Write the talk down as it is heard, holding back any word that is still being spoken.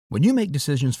When you make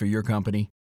decisions for your company,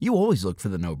 you always look for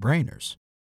the no-brainers.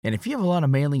 And if you have a lot of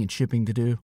mailing and shipping to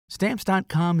do,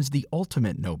 Stamps.com is the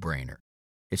ultimate no-brainer.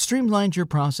 It streamlines your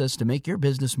process to make your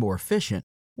business more efficient,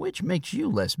 which makes you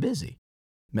less busy.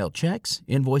 Mail checks,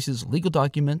 invoices, legal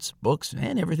documents, books,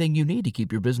 and everything you need to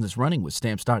keep your business running with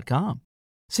Stamps.com.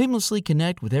 Seamlessly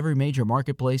connect with every major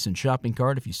marketplace and shopping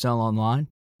cart if you sell online.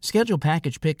 Schedule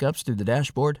package pickups through the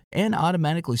dashboard and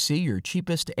automatically see your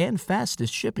cheapest and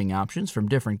fastest shipping options from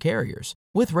different carriers,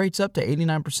 with rates up to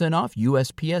 89% off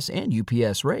USPS and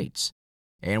UPS rates.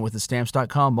 And with the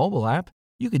Stamps.com mobile app,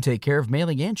 you can take care of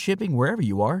mailing and shipping wherever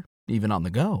you are, even on the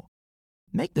go.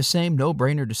 Make the same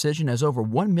no-brainer decision as over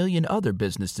 1 million other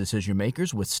business decision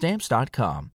makers with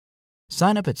Stamps.com.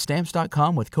 Sign up at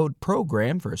Stamps.com with code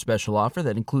PROGRAM for a special offer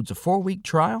that includes a 4-week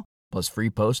trial, plus free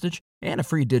postage and a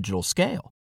free digital scale.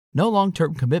 No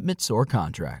long-term commitments or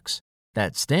contracts.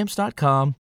 That's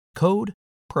Stamps.com, code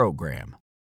PROGRAM.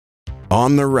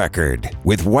 On the Record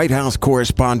with White House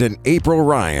correspondent April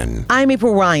Ryan. I'm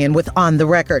April Ryan with On the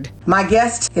Record. My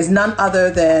guest is none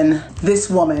other than this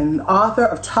woman, author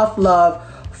of Tough Love,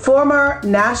 former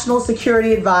National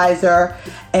Security Advisor,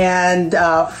 and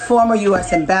former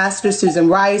U.S. Ambassador Susan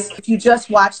Rice. If you just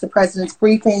watched the president's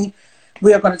briefing,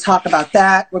 we are going to talk about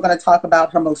that. We're going to talk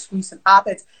about her most recent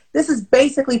op-eds. This is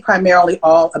basically primarily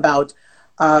all about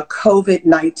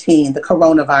COVID-19, the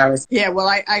coronavirus. Yeah, well,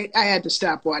 I had to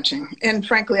stop watching. And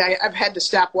frankly, I've had to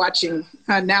stop watching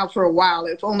now for a while.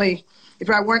 If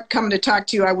I weren't coming to talk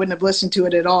to you, I wouldn't have listened to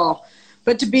it at all.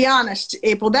 But to be honest,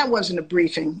 April, that wasn't a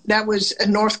briefing. That was a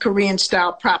North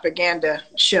Korean-style propaganda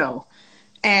show.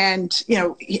 And, you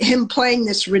know, him playing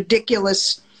this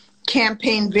ridiculous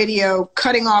campaign video,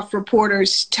 cutting off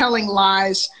reporters, telling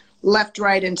lies left,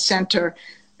 right, and center.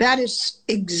 That is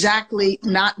exactly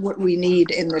not what we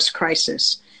need in this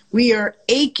crisis. We are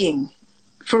aching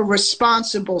for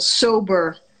responsible,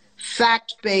 sober,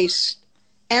 fact-based,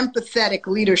 empathetic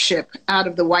leadership out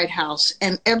of the White House.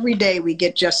 And every day we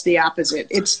get just the opposite.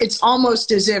 It's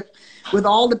almost as if with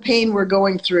all the pain we're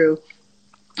going through,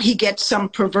 he gets some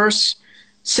perverse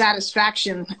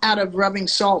satisfaction out of rubbing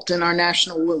salt in our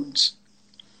national wounds.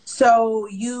 So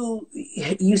you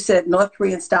said North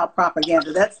Korean style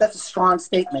propaganda. That's a strong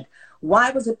statement.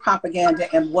 Why was it propaganda,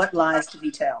 and what lies did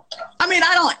he tell? I mean,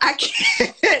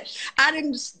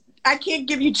 I can't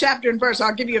give you chapter and verse.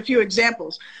 I'll give you a few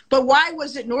examples. But why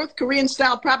was it North Korean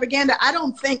style propaganda? I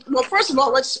don't think, well, first of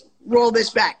all, let's roll this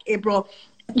back. April,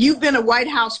 you've been a White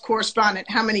House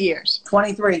correspondent how many years?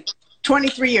 23.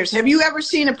 23 years. Have you ever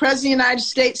seen a president of the United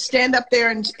States stand up there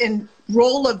and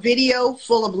roll a video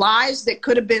full of lies that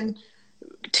could have been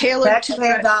tailored to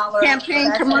a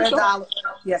campaign commercial?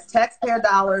 Yes, taxpayer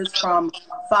dollars from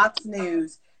Fox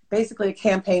News, basically a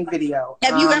campaign video.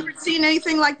 Have you ever seen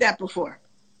anything like that before?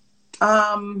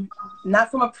 Not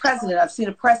from a president. I've seen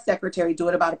a press secretary do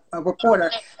it about a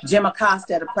reporter, Jim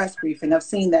Acosta, at a press briefing. I've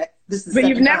seen that. But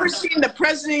you've never seen the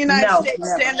president of the United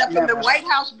States stand up in the White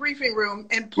House briefing room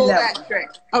and pull that trick.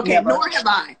 Okay, nor have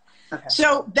I. Okay.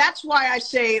 So that's why I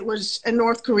say it was a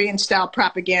North Korean style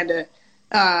propaganda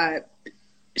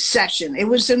session. It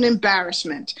was an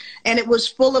embarrassment, and it was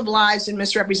full of lies and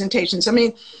misrepresentations. I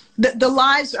mean, the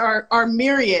lies are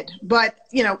myriad, but,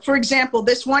 you know, for example,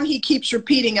 this one he keeps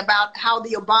repeating about how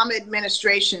the Obama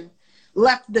administration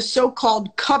left the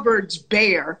so-called cupboards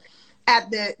bare at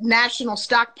the national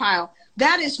stockpile.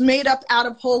 That is made up out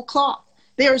of whole cloth.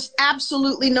 There's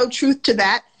absolutely no truth to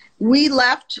that. We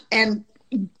left, and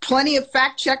plenty of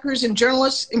fact checkers and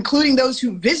journalists, including those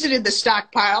who visited the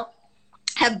stockpile,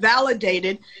 have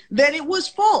validated that it was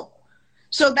full.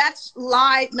 So that's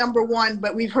lie number one,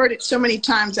 but we've heard it so many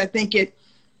times, I think it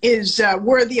is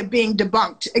worthy of being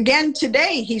debunked. Again,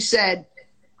 today he said,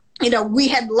 you know, we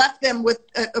had left them with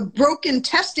a broken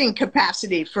testing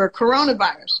capacity for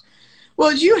coronavirus. Well,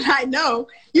 as you and I know,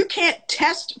 you can't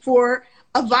test for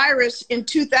a virus in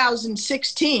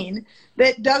 2016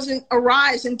 that doesn't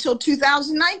arise until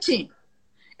 2019,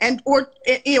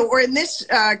 or in this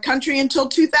country until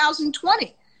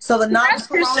 2020. So the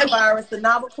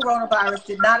novel coronavirus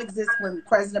did not exist when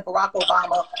President Barack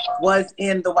Obama was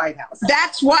in the White House.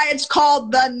 That's why it's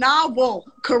called the novel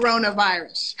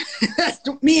coronavirus,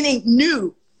 meaning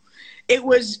new.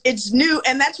 It's new,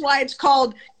 and that's why it's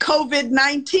called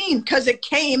COVID-19, because it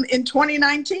came in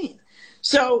 2019.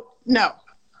 So no.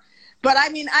 But I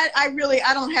mean, I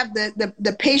don't have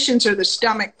the patience or the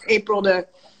stomach, April, to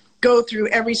go through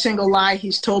every single lie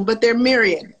he's told, but they're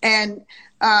myriad. And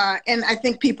I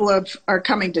think people are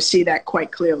coming to see that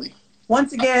quite clearly.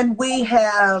 Once again,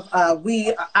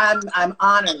 I'm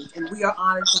honored, and we are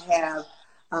honored to have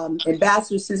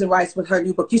Ambassador Susan Rice with her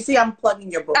new book. You see, I'm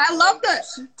plugging your book. I love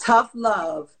this. Tough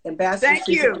Love, Ambassador Thank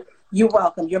Susan. you. You're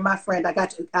welcome. You're my friend. I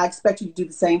got you. I expect you to do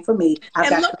the same for me.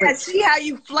 And look, I see how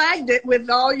you flagged it with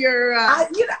all your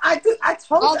I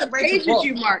told all the pages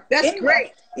you marked. That's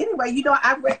great. Anyway,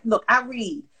 I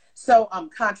read. So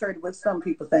contrary to what some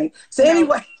people think. So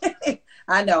anyway,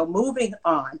 I know. Moving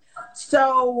on.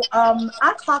 So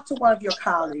I talked to one of your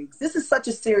colleagues. This is such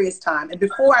a serious time. And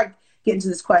before I get into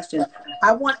this question,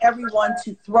 I want everyone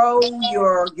to throw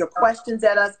your questions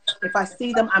at us. If I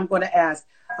see them, I'm going to ask.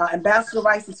 Ambassador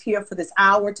Rice is here for this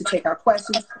hour to take our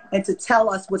questions and to tell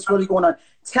us what's really going on.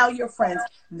 Tell your friends,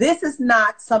 this is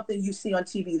not something you see on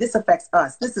TV. This affects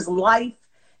us. This is life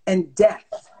and death.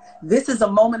 This is a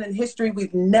moment in history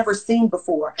we've never seen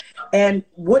before. And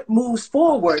what moves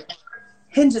forward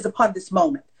hinges upon this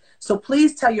moment. So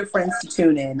please tell your friends to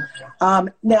tune in.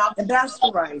 Now,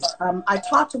 Ambassador Rice, I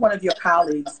talked to one of your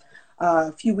colleagues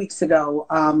a few weeks ago,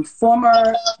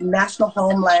 former National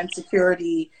Homeland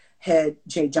Security head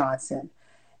Jeh Johnson.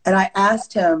 And I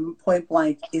asked him point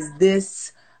blank, is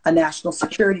this a national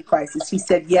security crisis? He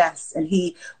said yes, and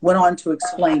he went on to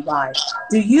explain why.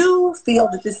 Do you feel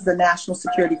that this is a national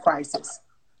security crisis?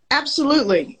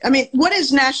 Absolutely. I mean, what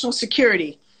is national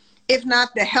security if not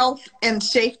the health and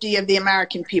safety of the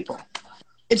American people?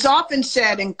 It's often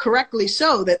said, and correctly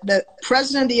so, that the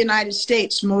President of the United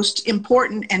States' most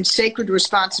important and sacred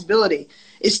responsibility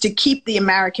is to keep the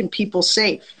American people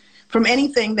safe from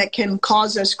anything that can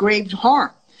cause us grave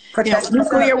harm.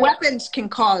 Nuclear weapons can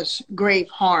cause grave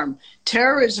harm.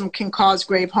 Terrorism can cause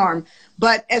grave harm.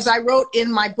 But as I wrote in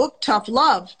my book, Tough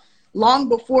Love, long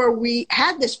before we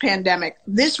had this pandemic,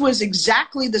 this was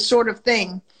exactly the sort of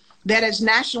thing that as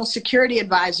National Security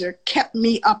Advisor kept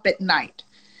me up at night.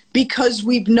 Because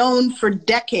we've known for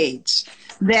decades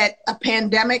that a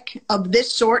pandemic of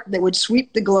this sort that would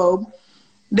sweep the globe,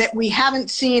 that we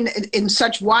haven't seen in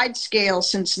such wide scale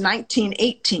since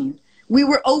 1918, we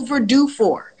were overdue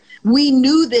for. We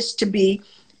knew this to be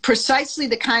precisely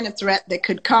the kind of threat that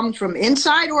could come from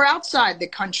inside or outside the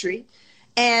country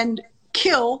and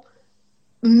kill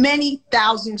many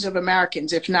thousands of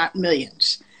Americans, if not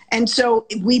millions. And so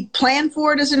we planned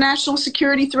for it as a national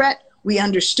security threat. We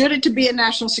understood it to be a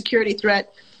national security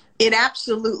threat. It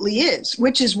absolutely is,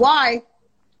 which is why,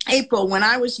 April, when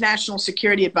I was National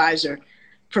Security Advisor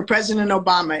for President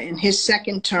Obama in his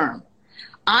second term,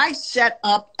 I set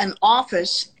up an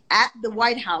office at the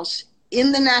White House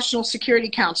in the National Security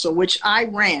Council, which I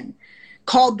ran,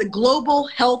 called the Global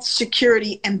Health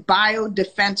Security and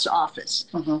Biodefense Office.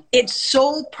 Its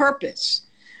sole purpose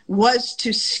was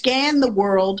to scan the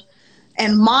world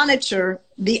and monitor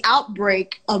the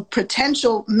outbreak of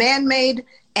potential man-made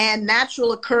and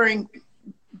natural occurring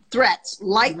threats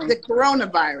like the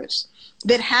coronavirus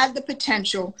that had the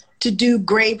potential to do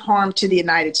grave harm to the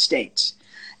United States.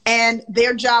 And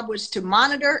their job was to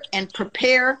monitor and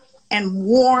prepare and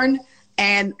warn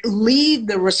and lead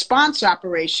the response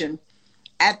operation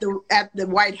at the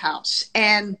White House.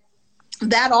 And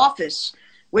that office,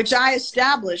 which I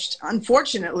established,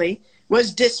 unfortunately,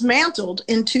 was dismantled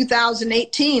in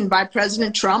 2018 by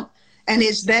President Trump and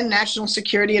his then National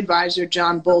Security Advisor,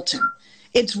 John Bolton.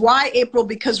 It's why, April,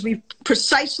 because we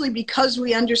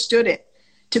understood it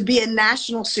to be a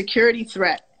national security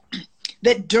threat,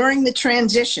 that during the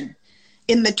transition,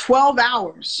 in the 12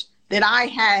 hours that I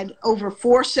had over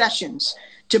 4 sessions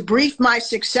to brief my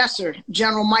successor,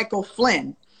 General Michael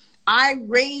Flynn, I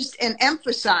raised and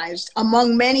emphasized,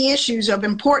 among many issues of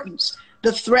importance,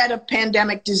 the threat of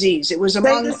pandemic disease. It was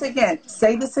among—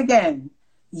 Say this again.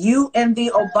 You and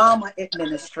the Obama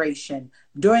administration,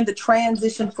 during the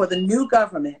transition for the new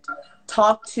government,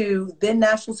 talked to then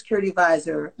National Security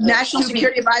Advisor. National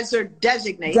Security Advisor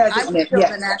designate. I was still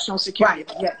the National Security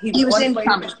Advisor. Yeah, he was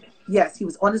incoming. Yes, he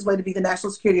was on his way to be the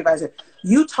National Security Advisor.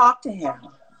 You talked to him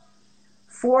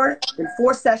in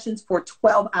 4 sessions for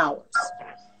 12 hours.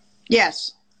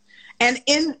 Yes. And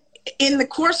in the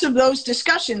course of those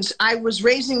discussions, I was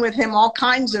raising with him all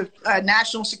kinds of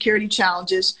national security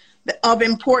challenges of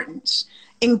importance,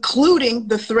 including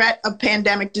the threat of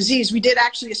pandemic disease. We did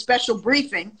actually a special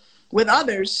briefing with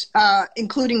others,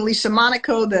 including Lisa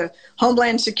Monaco, the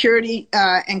Homeland Security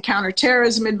and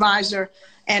Counterterrorism Advisor,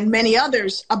 and many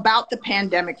others about the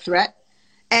pandemic threat.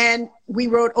 And we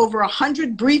wrote over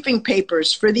 100 briefing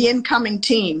papers for the incoming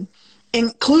team.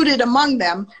 Included among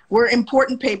them were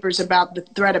important papers about the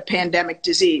threat of pandemic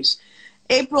disease.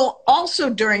 April, also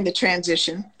during the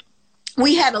transition,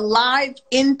 we had a live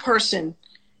in-person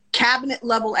cabinet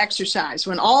level exercise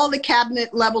when all the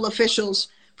cabinet level officials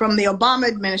from the Obama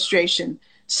administration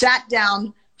sat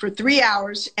down for 3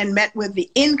 hours and met with the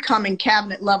incoming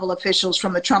cabinet level officials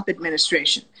from the Trump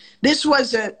administration. This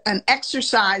was an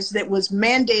exercise that was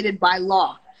mandated by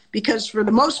law because for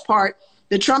the most part,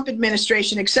 the Trump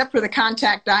administration, except for the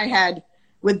contact I had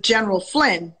with General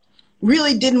Flynn,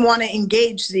 really didn't want to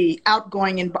engage the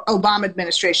outgoing Obama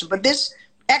administration. But this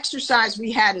exercise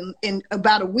we had in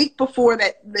about a week before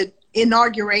the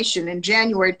inauguration in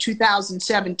January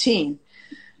 2017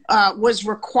 was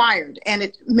required, and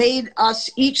it made us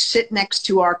each sit next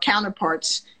to our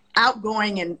counterparts,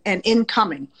 outgoing and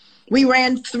incoming. We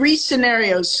ran 3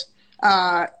 scenarios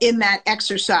in that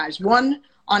exercise, one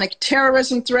on a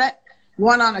terrorism threat,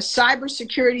 one on a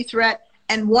cybersecurity threat,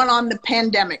 and one on the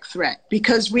pandemic threat,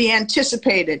 because we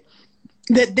anticipated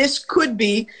that this could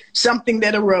be something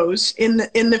that arose in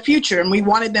the future, and we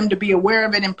wanted them to be aware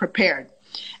of it and prepared.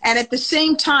 And at the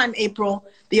same time, April,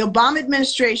 the Obama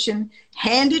administration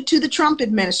handed to the Trump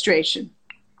administration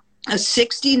a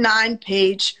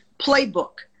 69-page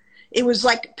playbook. It was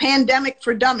like Pandemic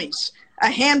for Dummies, a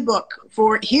handbook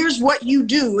for here's what you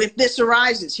do if this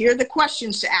arises. Here are the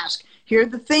questions to ask. Here are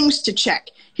the things to check.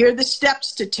 Here are the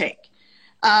steps to take.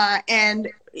 And,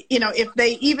 if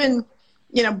they even,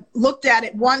 looked at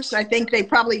it once, I think they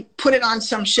probably put it on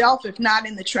some shelf, if not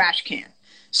in the trash can.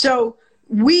 So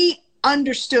we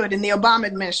understood in the Obama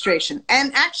administration,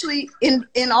 and actually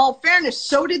in all fairness,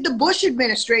 so did the Bush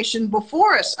administration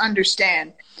before us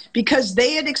understand, because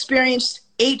they had experienced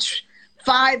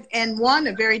H5N1,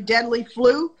 a very deadly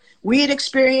flu. We had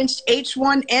experienced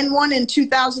H1N1 in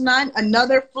 2009,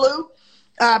 another flu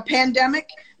pandemic.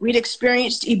 We'd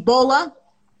experienced Ebola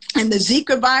and the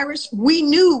Zika virus. We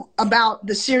knew about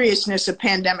the seriousness of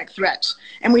pandemic threats,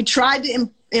 and we tried to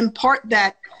impart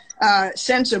that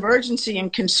sense of urgency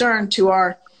and concern to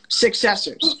our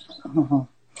successors. Uh-huh.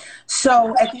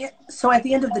 So at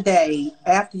the end of the day,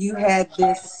 after you had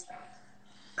this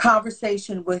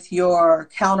conversation with your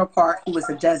counterpart, who was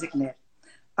a designate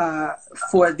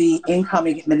for the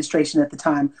incoming administration at the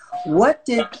time, what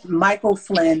did Michael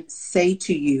Flynn say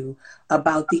to you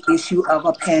about the issue of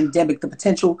a pandemic, the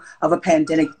potential of a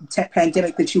pandemic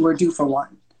that you were due for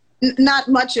one? Not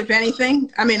much, if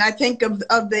anything. I mean, I think of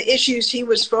the issues he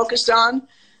was focused on,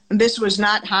 this was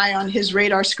not high on his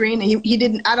radar screen. He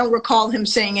didn't. I don't recall him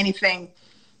saying anything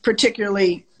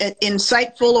particularly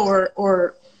insightful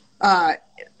or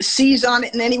seize on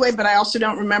it in any way. But I also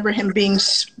don't remember him being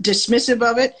dismissive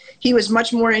of it. He was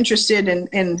much more interested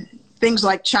in things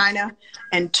like China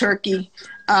and Turkey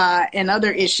and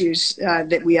other issues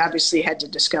that we obviously had to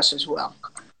discuss as well.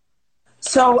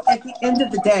 So at the end of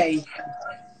the day,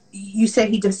 you say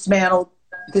he dismantled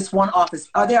this one office.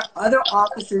 Are there other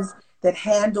offices that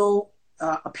handle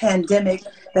a pandemic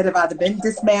that have either been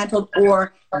dismantled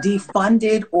or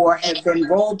defunded or have been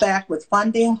rolled back with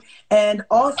funding? And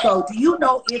also, do you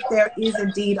know if there is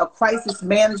indeed a crisis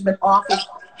management office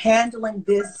handling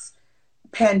this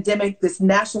pandemic, this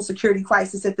national security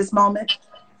crisis at this moment?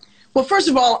 Well, first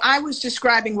of all, I was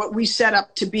describing what we set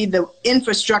up to be the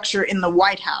infrastructure in the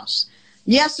White House.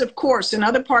 Yes, of course, in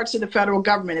other parts of the federal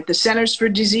government, at the Centers for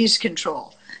Disease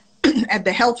Control, at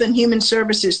the Health and Human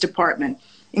Services Department,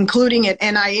 including at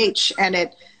NIH and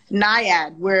at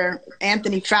NIAID, where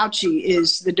Anthony Fauci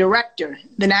is the director,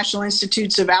 the National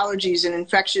Institutes of Allergies and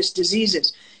Infectious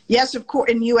Diseases. Yes, of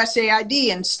course, in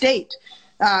USAID and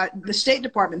the State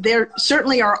Department. There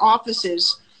certainly are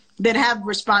offices that have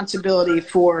responsibility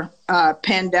for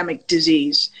pandemic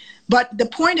disease. But the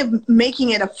point of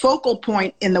making it a focal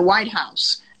point in the White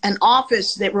House, an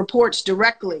office that reports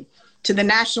directly to the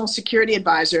National Security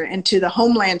Advisor and to the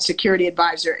Homeland Security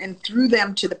Advisor and through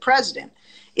them to the president,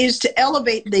 is to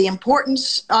elevate the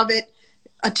importance of it,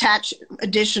 attach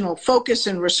additional focus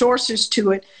and resources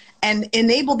to it, and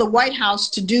enable the White House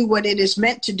to do what it is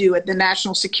meant to do at the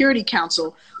National Security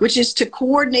Council, which is to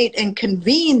coordinate and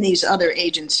convene these other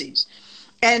agencies.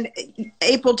 And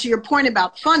April, to your point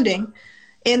about funding,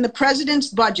 in the president's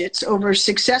budgets over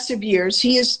successive years,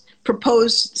 he has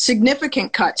proposed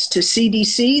significant cuts to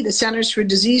CDC, the Centers for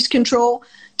Disease Control,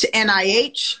 to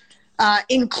NIH,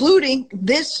 including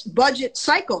this budget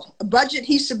cycle, a budget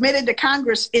he submitted to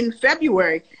Congress in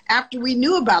February after we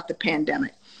knew about the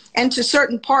pandemic, and to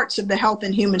certain parts of the Health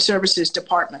and Human Services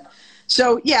Department.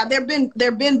 So, yeah, there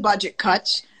have been budget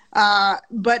cuts,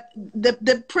 but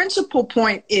the principal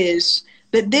point is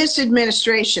that this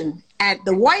administration at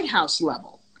the White House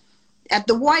level,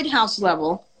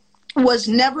 was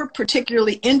never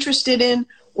particularly interested in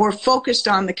or focused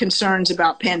on the concerns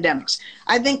about pandemics.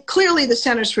 I think clearly the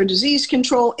Centers for Disease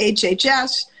Control,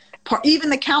 HHS, even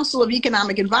the Council of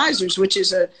Economic Advisors, which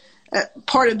is a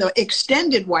part of the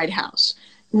extended White House,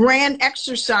 ran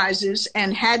exercises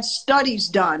and had studies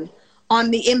done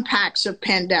on the impacts of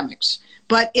pandemics,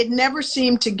 but it never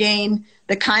seemed to gain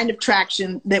the kind of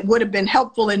traction that would have been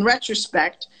helpful in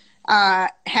retrospect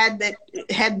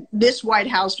had this White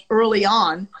House early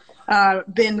on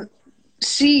been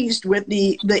seized with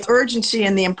the urgency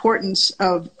and the importance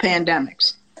of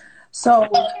pandemics. So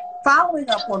following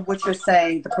up on what you're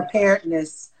saying, the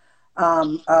preparedness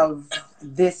of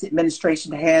this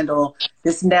administration to handle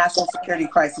this national security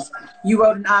crisis, you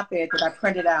wrote an op-ed that I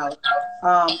printed out.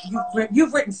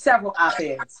 You've written several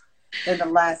op-eds in the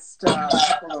last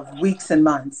couple of weeks and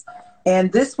months.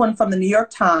 And this one from the New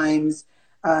York Times,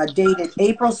 dated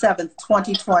April 7th,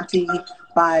 2020,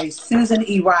 by Susan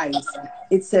E. Rice.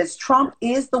 It says, Trump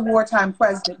is the wartime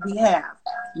president we have,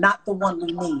 not the one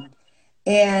we need.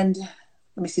 And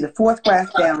let me see, the fourth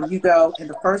graph down, you go in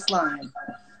the first line.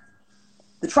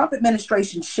 The Trump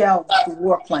administration shelved the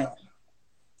war plan.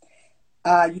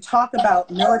 You talk about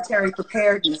military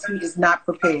preparedness. He is not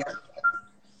prepared.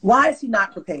 Why is he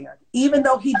not prepared? Even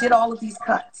though he did all of these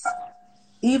cuts,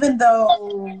 even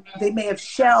though they may have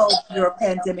shelved your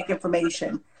pandemic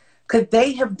information, could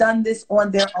they have done this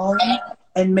on their own?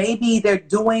 And maybe they're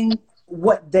doing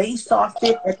what they saw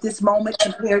fit at this moment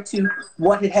compared to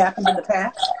what had happened in the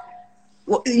past?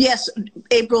 Well, yes,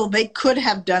 April, they could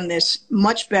have done this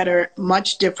much better,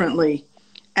 much differently,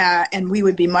 and we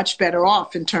would be much better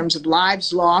off in terms of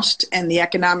lives lost and the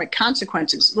economic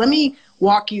consequences. Let me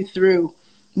walk you through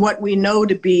what we know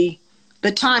to be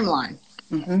the timeline.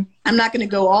 Mm-hmm. I'm not going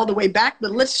to go all the way back,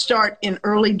 but let's start in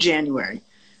early January,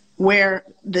 where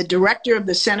the director of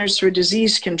the Centers for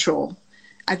Disease Control,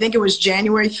 I think it was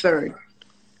January 3rd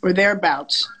or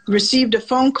thereabouts, received a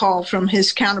phone call from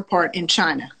his counterpart in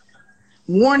China,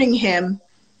 warning him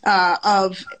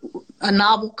of a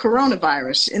novel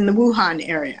coronavirus in the Wuhan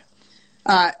area.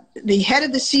 The head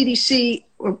of the CDC,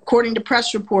 according to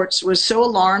press reports, was so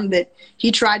alarmed that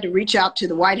he tried to reach out to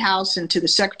the White House and to the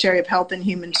Secretary of Health and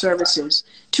Human Services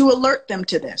to alert them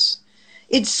to this.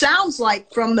 It sounds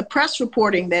like from the press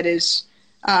reporting that has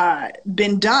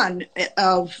been done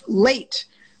of late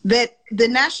that the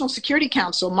National Security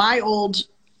Council, my old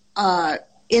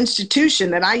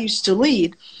institution that I used to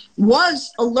lead,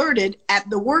 was alerted at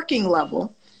the working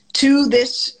level to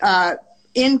this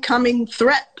incoming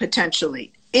threat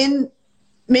potentially in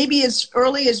maybe as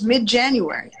early as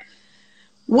mid-January.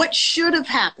 What should have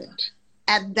happened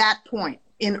at that point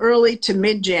in early to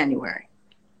mid-January,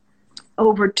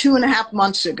 over 2.5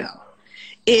 months ago,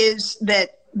 is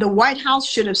that the White House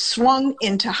should have swung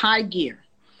into high gear.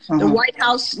 The White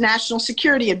House National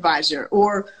Security Advisor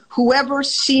or whoever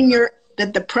senior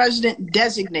that the president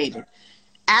designated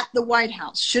at the White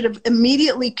House should have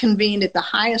immediately convened at the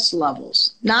highest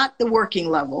levels, not the working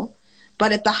level,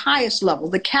 but at the highest level,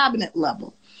 the cabinet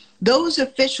level, those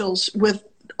officials with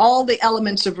all the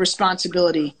elements of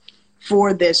responsibility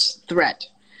for this threat.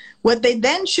 What they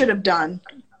then should have done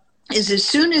is, as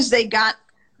soon as they got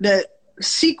the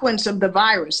sequence of the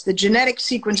virus, the genetic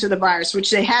sequence of the virus,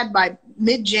 which they had by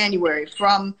mid-January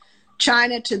from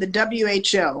China to the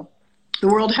WHO, the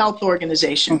World Health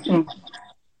Organization,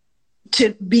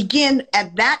 to begin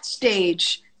at that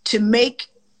stage to make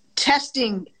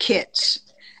testing kits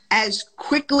as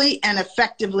quickly and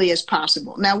effectively as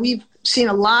possible. Now, we've seen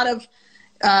a lot of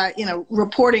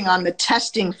reporting on the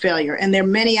testing failure, and there are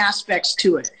many aspects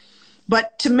to it.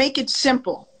 But to make it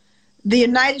simple, the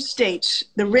United States,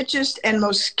 the richest and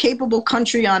most capable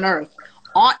country on earth,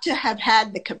 ought to have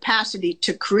had the capacity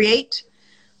to create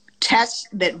tests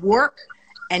that work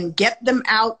and get them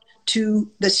out to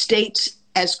the states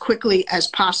as quickly as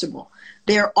possible.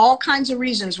 There are all kinds of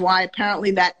reasons why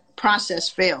apparently that process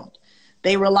failed.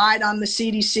 They relied on the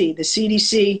CDC. The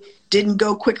CDC didn't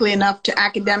go quickly enough to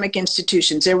academic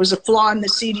institutions. There was a flaw in the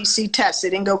CDC tests. They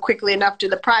didn't go quickly enough to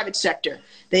the private sector.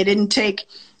 They didn't take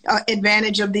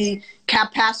advantage of the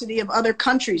capacity of other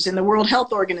countries in the World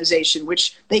Health Organization,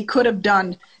 which they could have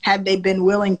done had they been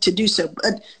willing to do so.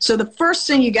 So the first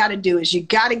thing you got to do is you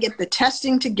got to get the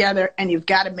testing together, and you've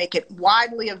got to make it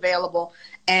widely available,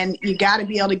 and you got to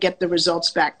be able to get the results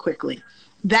back quickly.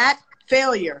 That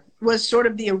failure was sort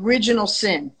of the original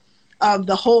sin of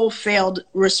the whole failed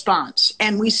response.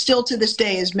 And we still to this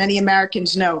day, as many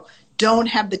Americans know, don't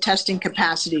have the testing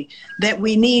capacity that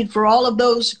we need for all of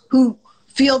those who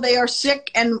feel they are sick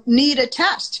and need a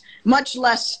test, much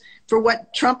less for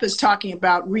what Trump is talking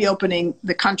about, reopening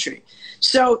the country.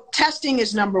 So testing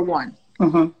is number one.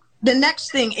 The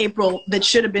next thing, April, that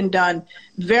should have been done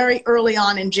very early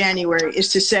on in January is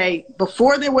to say,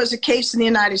 before there was a case in the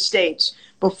United States,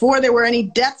 before there were any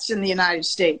deaths in the United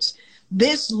States,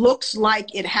 this looks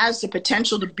like it has the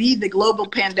potential to be the global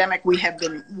pandemic we have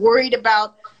been worried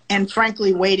about and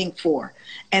frankly waiting for.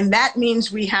 And that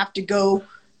means we have to go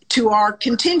to our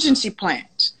contingency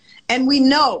plans. And we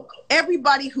know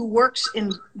everybody who works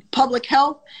in public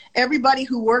health, everybody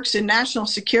who works in national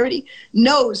security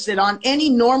knows that on any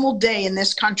normal day in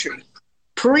this country,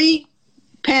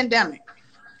 pre-pandemic,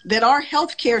 that our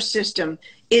healthcare system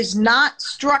is not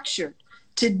structured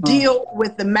to deal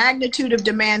with the magnitude of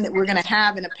demand that we're going to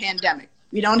have in a pandemic.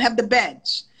 We don't have the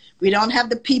beds. We don't have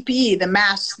the PPE, the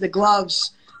masks, the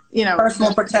gloves,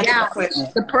 personal protective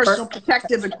equipment. The personal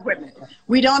protective equipment.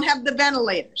 We don't have the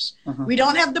ventilators. We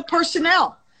don't have the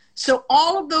personnel. So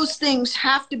all of those things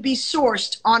have to be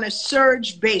sourced on a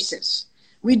surge basis.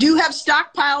 We do have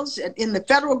stockpiles in the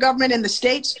federal government and the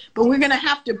states, but we're going to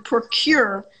have to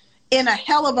procure in a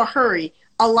hell of a hurry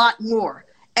a lot more.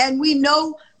 And we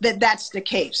know that that's the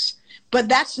case. But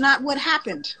that's not what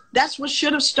happened. That's what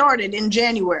should have started in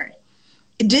January.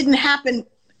 It didn't happen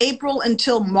April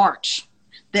until March,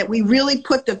 that we really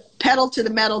put the pedal to the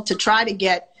metal to try to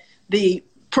get the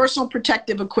personal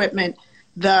protective equipment,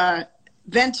 the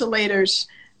ventilators,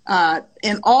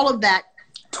 and all of that.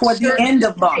 Towards the end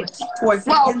of March.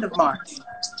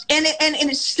 And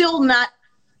it's still not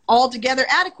altogether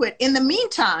adequate. In the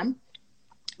meantime,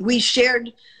 we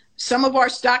shared some of our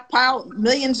stockpile,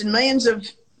 millions and millions of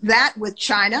that, with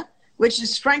China, which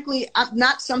is frankly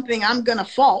not something I'm going to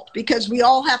fault, because we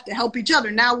all have to help each other.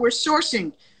 Now we're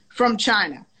sourcing from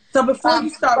China. So before you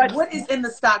start, what is in the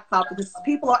stockpile? Because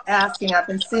people are asking, I've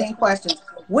been seeing questions.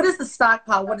 What is the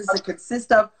stockpile? What does it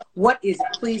consist of? What is it?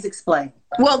 Please explain.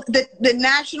 Well, the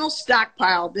national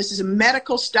stockpile, this is a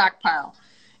medical stockpile,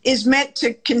 is meant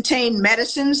to contain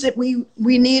medicines that we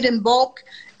need in bulk.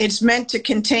 It's meant to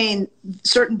contain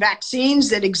certain vaccines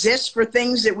that exist for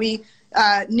things that we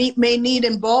may need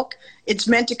in bulk. It's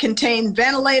meant to contain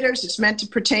ventilators. It's meant to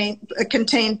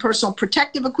contain personal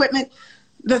protective equipment,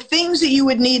 the things that you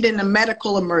would need in a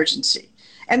medical emergency.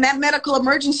 And that medical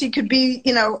emergency could be,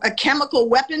 a chemical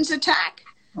weapons attack,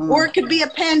 or it could be a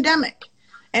pandemic.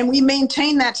 And we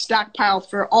maintain that stockpile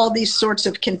for all these sorts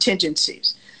of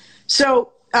contingencies.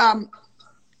 So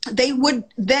they would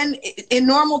then, in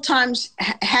normal times,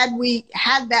 had we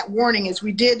had that warning, as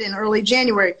we did in early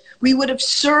January, we would have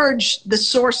surged the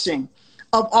sourcing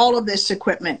of all of this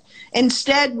equipment.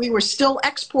 Instead, we were still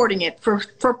exporting it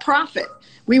for profit.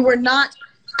 We were not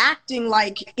acting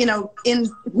like, in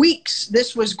weeks,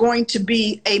 this was going to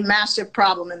be a massive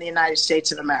problem in the United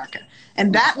States of America.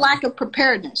 And that lack of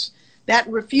preparedness, that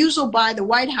refusal by the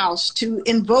White House to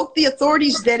invoke the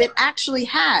authorities that it actually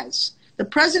has. The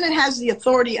president has the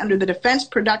authority under the Defense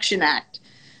Production Act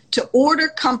to order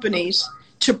companies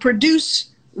to produce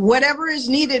whatever is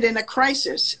needed in a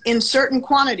crisis in certain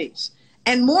quantities.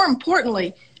 And more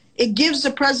importantly, it gives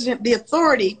the president the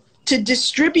authority to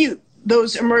distribute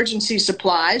those emergency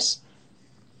supplies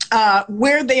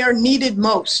where they are needed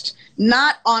most,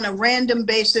 not on a random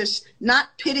basis, not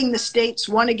pitting the states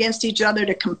one against each other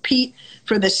to compete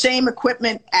for the same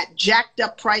equipment at jacked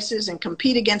up prices and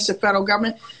compete against the federal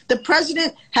government. The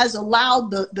president has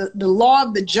allowed the law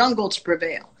of the jungle to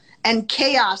prevail, and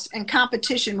chaos and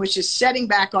competition, which is setting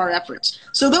back our efforts.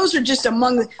 So those are just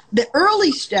among the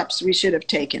early steps we should have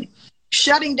taken.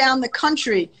 Shutting down the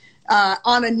country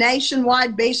on a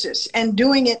nationwide basis and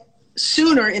doing it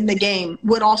sooner in the game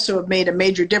would also have made a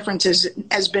major difference, as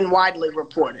has been widely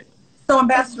reported. So,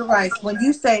 Ambassador Rice, when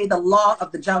you say the law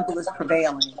of the jungle is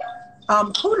prevailing,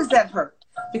 who does that hurt?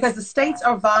 Because the states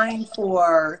are vying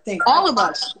for things. All of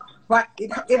us. Right.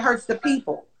 It hurts the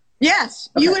people. Yes.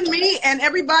 Okay. You and me and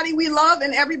everybody we love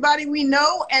and everybody we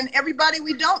know and everybody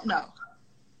we don't know.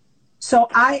 So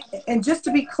and just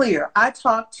to be clear, I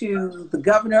talked to the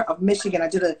governor of Michigan. I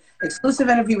did an exclusive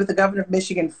interview with the governor of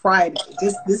Michigan Friday,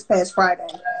 this past Friday,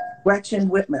 Gretchen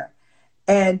Whitmer.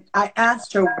 And I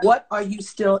asked her, what are you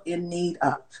still in need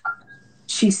of?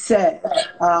 She said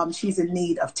she's in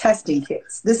need of testing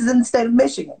kits. This is in the state of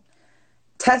Michigan.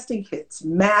 Testing kits,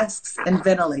 masks, and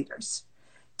ventilators.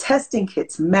 Testing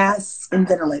kits, masks, and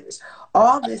ventilators.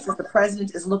 All this is the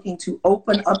president is looking to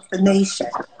open up the nation.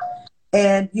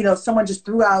 And, someone just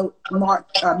threw out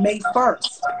May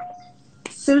 1st.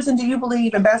 Susan, do you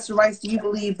believe, Ambassador Rice, do you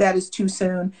believe that is too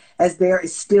soon, as there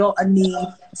is still a need?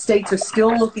 States are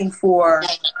still looking for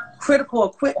critical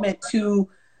equipment to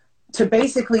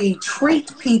basically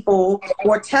treat people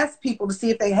or test people to see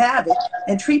if they have it,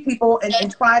 and treat people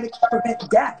and try to prevent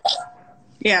death.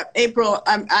 Yeah, April,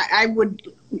 I would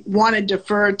want to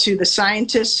defer to the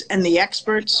scientists and the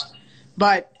experts,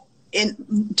 but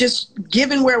just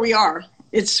given where we are,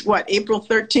 it's April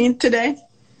 13th today?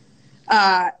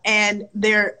 And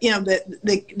they're,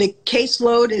 the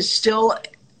caseload is still,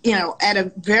 at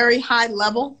a very high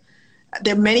level.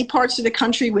 There are many parts of the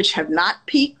country which have not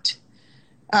peaked.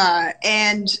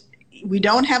 And we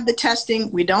don't have the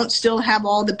testing. We don't still have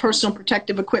all the personal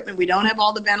protective equipment. We don't have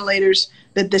all the ventilators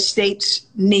that the states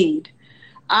need.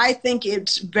 I think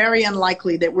it's very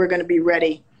unlikely that we're going to be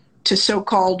ready to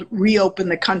so-called reopen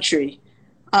the country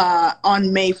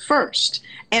on May 1st.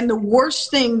 And the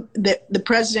worst thing that the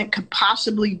president could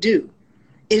possibly do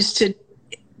is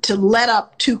to let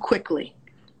up too quickly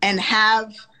and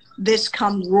have this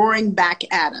come roaring back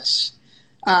at us.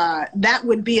 That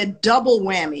would be a double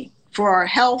whammy for our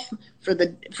health, for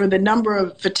the number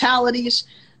of fatalities,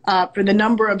 for the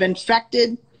number of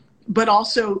infected, but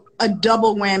also a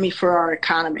double whammy for our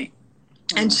economy.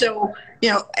 And so,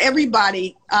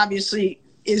 everybody obviously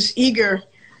is eager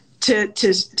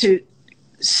to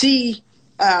see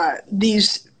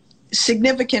these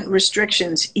significant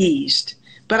restrictions eased.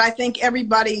 But I think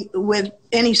everybody with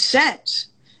any sense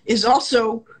is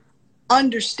also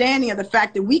understanding of the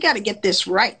fact that we got to get this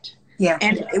right. Yeah.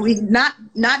 And we not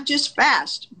just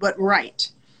fast, but right.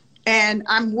 And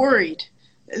I'm worried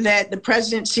that the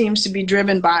president seems to be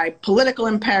driven by political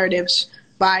imperatives,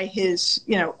 by his,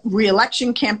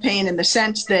 reelection campaign, in the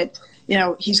sense that,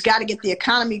 he's got to get the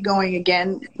economy going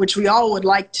again, which we all would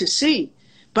like to see,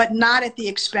 but not at the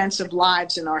expense of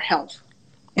lives and our health.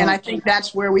 And I think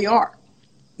that's where we are.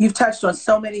 You've touched on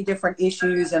so many different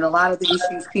issues, and a lot of the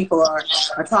issues people are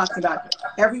talking about.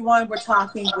 Everyone, we're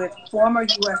talking with former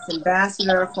U.S.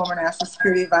 Ambassador, former National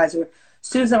Security Advisor,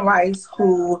 Susan Rice,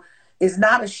 who is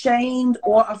not ashamed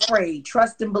or afraid,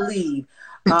 trust and believe,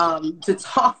 to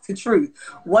talk the truth.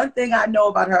 One thing I know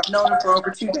about her, I've known her for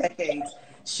over 2 decades,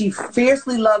 she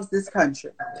fiercely loves this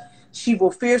country. She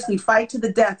will fiercely fight to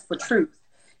the death for truth.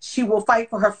 She will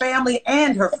fight for her family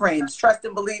and her friends. Trust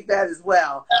and believe that as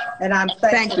well. And I'm thankful.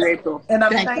 Thank you, April. And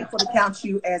I'm thankful to count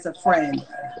you as a friend.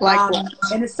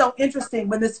 And it's so interesting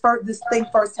when this thing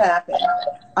first happened,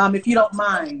 if you don't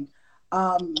mind,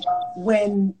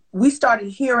 when we started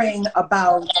hearing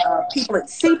about people at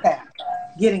CPAC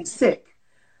getting sick,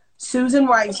 Susan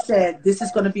Rice said, this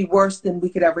is going to be worse than we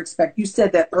could ever expect. You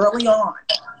said that early on,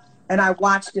 and I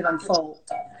watched it unfold.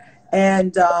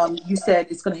 And you said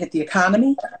it's going to hit the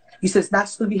economy. You said it's not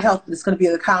just going to be health, but it's going to be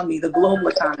the economy, the global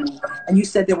economy. And you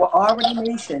said there were already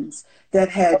nations that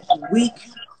had weak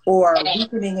or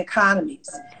weakening economies.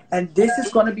 And this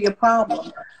is going to be a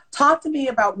problem. Talk to me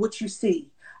about what you see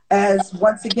as,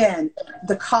 once again,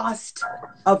 the cost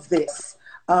of this.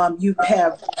 You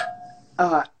have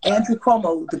Andrew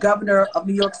Cuomo, the governor of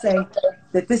New York, saying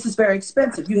that this is very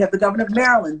expensive. You have the governor of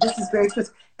Maryland, this is very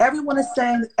expensive. Everyone is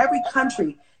saying, every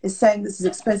country is saying this is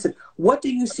expensive. What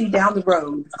do you see down the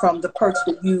road from the perch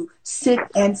that you sit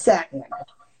and sat in?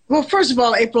 Well, first of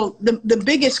all, April, the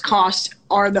biggest costs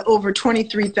are the over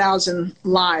 23,000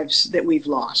 lives that we've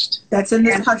lost. That's in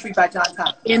this country by Johns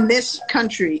Hopkins. In this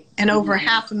country, and over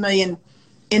 500,000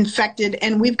 infected,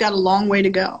 and we've got a long way to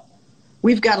go.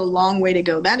 We've got a long way to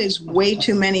go. That is way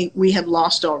too many we have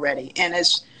lost already. And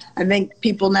as I think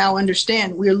people now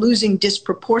understand, we're losing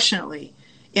disproportionately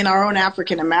in our own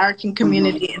African-American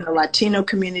community, in the Latino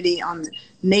community, on the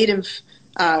Native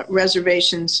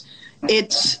reservations,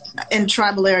 it's in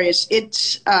tribal areas.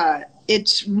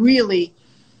 It's really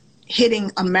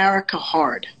hitting America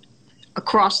hard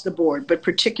across the board, but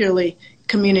particularly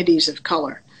communities of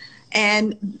color.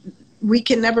 And we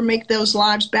can never make those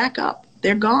lives back up.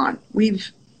 They're gone. We've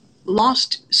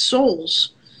lost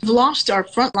souls. We've lost our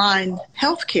frontline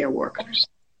healthcare workers.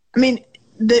 I mean,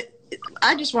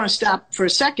 I just want to stop for a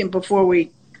second before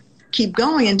we keep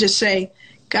going and just say,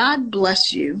 God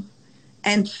bless you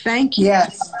and thank you.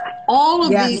 Yes. All of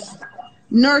these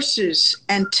nurses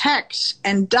and techs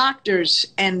and doctors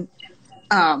and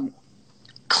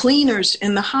cleaners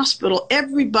in the hospital,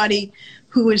 everybody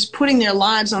who is putting their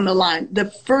lives on the line, the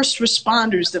first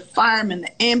responders, the firemen,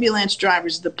 the ambulance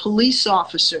drivers, the police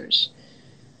officers,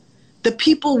 the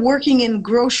people working in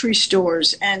grocery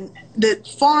stores and the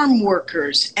farm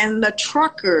workers and the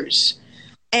truckers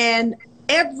and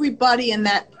everybody in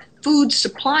that food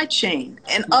supply chain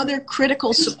and other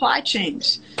critical supply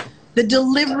chains, the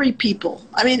delivery people.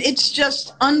 I mean, it's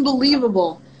just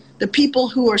unbelievable, the people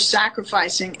who are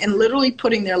sacrificing and literally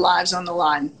putting their lives on the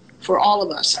line for all of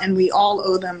us. And we all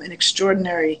owe them an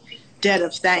extraordinary debt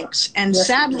of thanks. And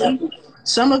sadly,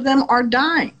 some of them are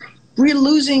dying. We're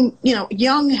losing,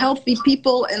 young, healthy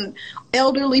people and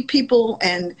elderly people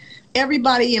and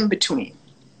everybody in between.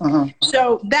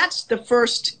 So that's the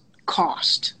first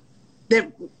cost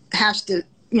that has to,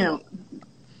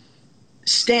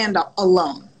 stand up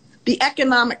alone. The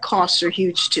economic costs are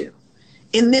huge too.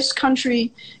 in this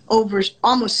country, over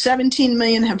almost 17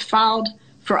 million have filed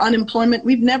for unemployment.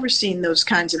 We've never seen those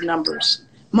kinds of numbers,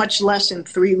 much less in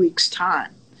 3 weeks'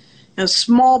 time. You know,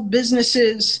 small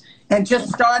businesses. And just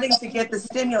starting to get the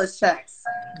stimulus checks.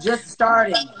 Just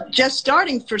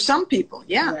starting for some people,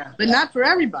 yeah. But not for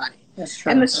everybody. That's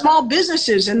true. And the small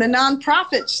businesses and the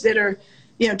nonprofits that are,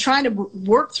 you know, trying to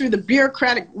work through the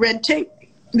bureaucratic red tape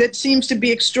that seems to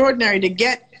be extraordinary to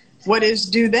get what is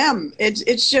due them.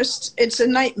 It's a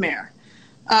nightmare.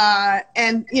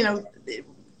 And, you know,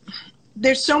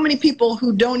 there's so many people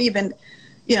who don't even,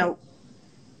 you know,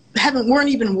 weren't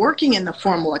even working in the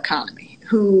formal economy,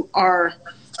 who are,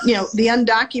 you know, the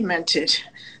undocumented,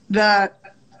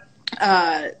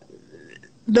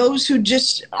 those who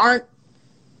just aren't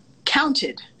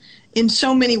counted in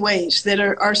so many ways that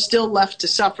are still left to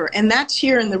suffer. And that's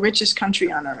here in the richest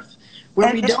country on earth,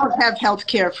 where we don't have health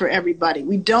care for everybody.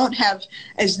 We don't have,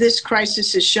 as this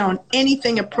crisis has shown,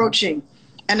 anything approaching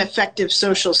an effective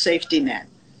social safety net.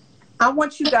 I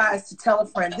want you guys to tell a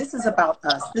friend, this is about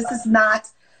us.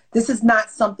 This is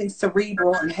not something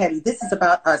cerebral and heady. This is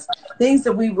about us. Things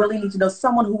that we really need to know,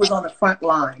 someone who is on the front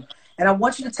line. And I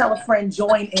want you to tell a friend,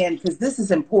 join in, because this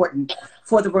is important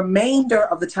for the remainder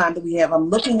of the time that we have. I'm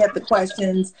looking at the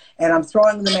questions and I'm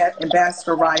throwing them at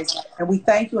Ambassador Rice. And we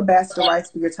thank you, Ambassador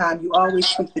Rice, for your time. You always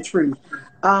speak the truth.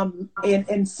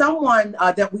 And someone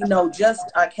that we know just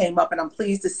came up, and I'm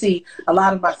pleased to see a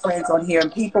lot of my friends on here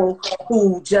and people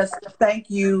who just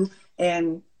thank you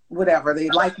and whatever, they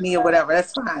like me or whatever,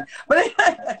 that's fine.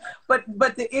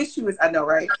 But the issue is, I know,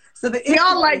 right? So we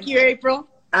all like you, April.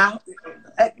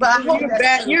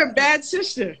 You're a bad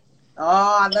sister.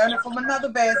 Oh, I learned it from another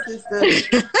bad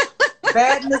sister.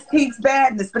 Badness keeps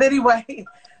badness. But anyway,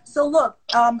 so look,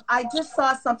 I just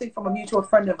saw something from a mutual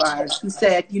friend of ours who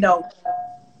said, you know,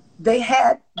 they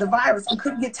had the virus and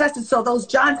couldn't get tested. So those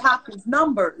Johns Hopkins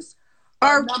numbers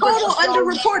are total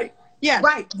underreporting. Yeah.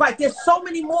 Right. There's so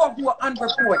many more who are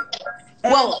underreported.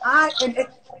 And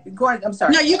go ahead. I'm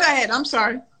sorry. No, you go ahead. I'm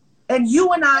sorry. And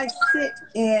you and I sit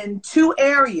in two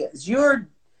areas. You're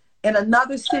in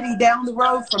another city down the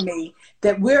road from me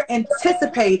that we're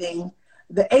anticipating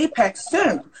the apex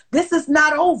soon. This is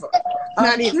not over.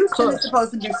 Houston is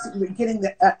supposed to be getting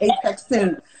the apex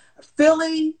soon.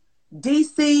 Philly,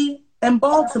 D.C., and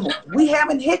Baltimore. We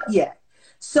haven't hit yet.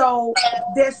 So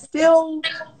there's still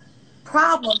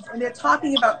problems, and they're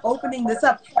talking about opening this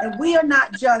up. And we are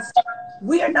not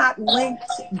linked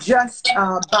just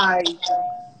by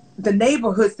the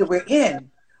neighborhoods that we're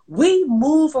in. We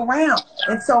move around,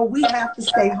 and so we have to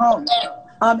stay home.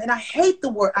 And I hate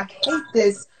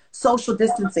this social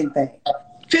distancing thing.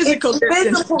 Physical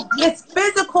distance. It's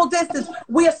physical distance.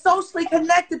 We are socially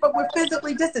connected, but we're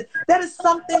physically distant. That is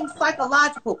something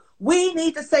psychological. We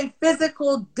need to say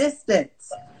physical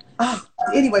distance.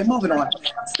 Anyway, moving on.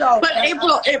 So, but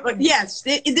April, yes,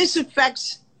 this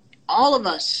affects all of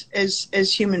us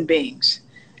as human beings.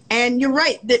 And you're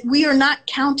right that we are not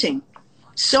counting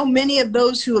so many of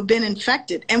those who have been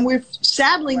infected. And we're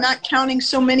sadly not counting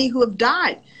so many who have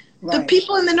died. Right. The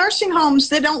people in the nursing homes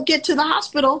that don't get to the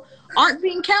hospital aren't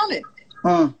being counted.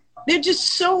 There are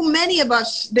just so many of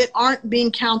us that aren't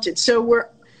being counted. So we're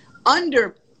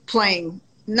underplaying,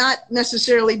 not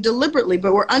necessarily deliberately,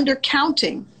 but we're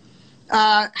undercounting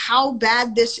how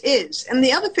bad this is. And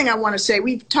the other thing I want to say,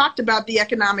 we've talked about the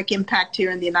economic impact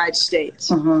here in the United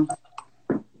States.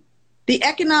 The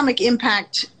economic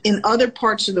impact in other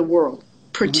parts of the world,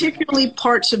 particularly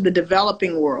parts of the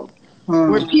developing world,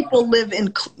 where people live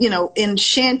in, you know, in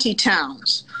shanty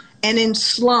towns and in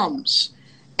slums,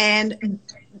 and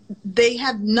they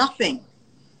have nothing,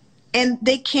 and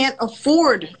they can't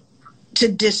afford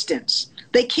to distance.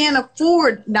 They can't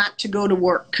afford not to go to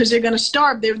work because they're going to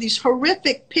starve. There are these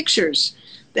horrific pictures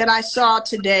that I saw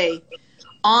today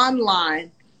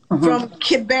online from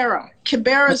Kibera.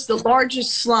 Kibera is the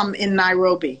largest slum in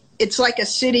Nairobi. It's like a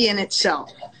city in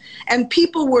itself. And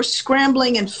people were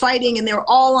scrambling and fighting, and they were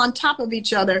all on top of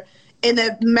each other in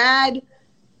a mad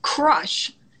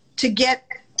crush to get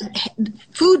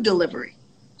food delivery.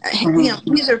 You know,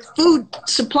 these are food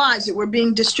supplies that were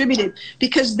being distributed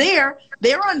because they're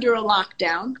under a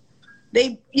lockdown.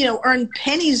 They, you know, earn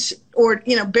pennies or,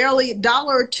 you know, barely $1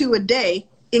 or $2 a day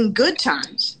in good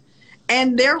times.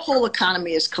 And their whole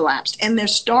economy is collapsed, and they're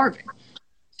starving.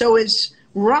 So as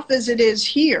rough as it is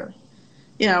here,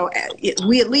 you know,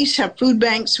 we at least have food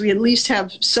banks. We at least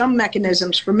have some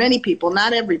mechanisms for many people,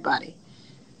 not everybody,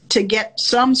 to get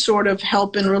some sort of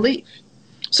help and relief.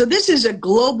 So this is a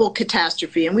global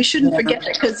catastrophe, and we shouldn't forget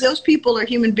that, because those people are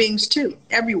human beings too,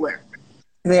 everywhere.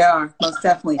 They are, most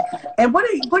definitely. And what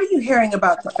are you hearing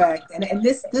about the fact, and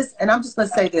this, and I'm just going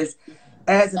to say this,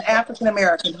 as an African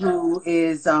American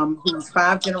who's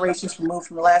 5 generations removed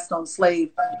from the last known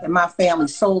slave in my family,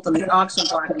 sold on the auction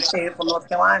block in Fayetteville, North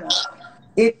Carolina,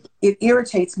 it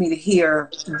irritates me to hear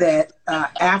that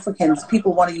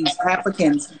people want to use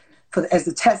Africans as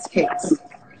the test case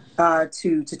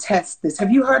to test this.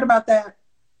 Have you heard about that?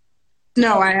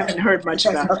 No, I haven't heard much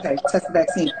about it. Okay, test the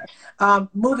vaccine.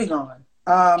 Moving on.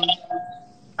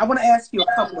 I want to ask you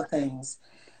a couple of things.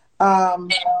 4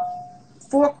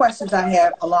 questions I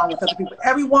have along with other people.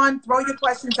 Everyone, throw your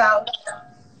questions out.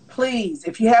 Please,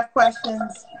 if you have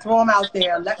questions, throw them out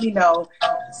there. Let me know.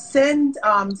 Send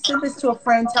this to a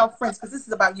friend, tell friends, because this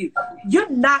is about you. You're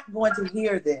not going to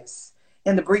hear this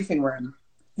in the briefing room.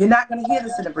 You're not going to hear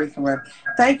this in the briefing room.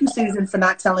 Thank you, Susan, for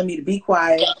not telling me to be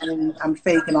quiet and I'm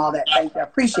fake and all that. Thank you. I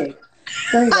appreciate it.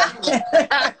 So anyway,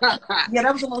 yeah,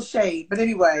 that was a little shade. But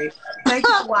anyway, thank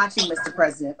you for watching, Mr.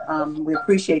 President. We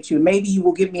appreciate you. Maybe you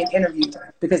will give me an interview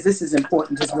because this is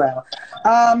important as well.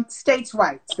 States'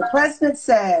 rights. The president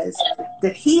says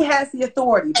that he has the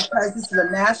authority because this is a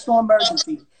national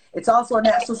emergency. It's also a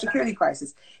national security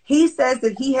crisis. He says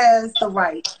that he has the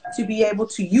right to be able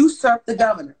to usurp the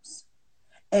governors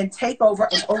and take over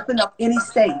and open up any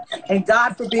state. And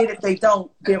God forbid if they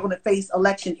don't, they're going to face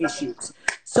election issues.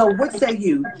 So what say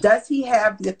you? Does he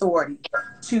have the authority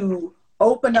to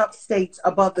open up states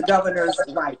above the governor's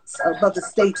rights, above the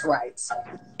state's rights?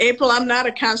 April, I'm not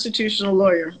a constitutional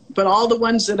lawyer, but all the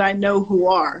ones that I know who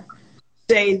are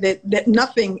say that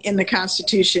nothing in the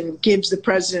Constitution gives the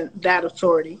president that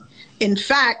authority. In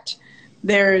fact,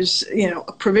 there's a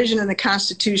provision in the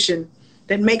Constitution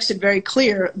that makes it very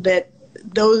clear that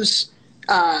those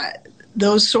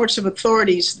sorts of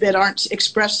authorities that aren't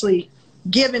expressly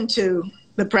given to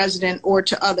the president or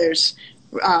to others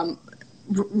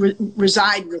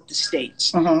reside with the states.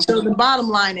 So the bottom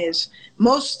line is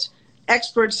most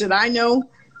experts that I know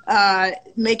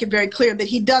make it very clear that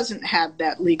he doesn't have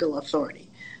that legal authority.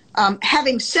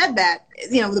 Having said that,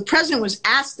 the president was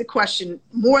asked the question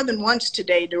more than once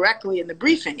today directly in the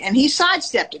briefing, and he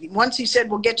sidestepped it. Once he said,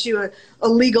 we'll get you a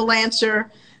legal answer.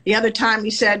 The other time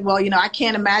he said, well, I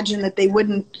can't imagine that they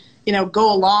wouldn't,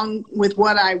 go along with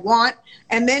what I want.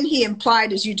 And then he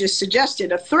implied, as you just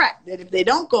suggested, a threat that if they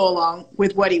don't go along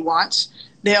with what he wants,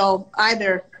 they'll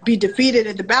either be defeated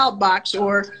at the ballot box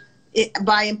or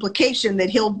by implication that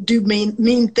he'll do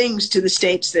mean things to the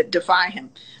states that defy him.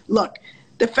 Look,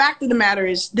 the fact of the matter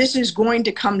is this is going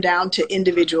to come down to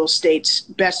individual states'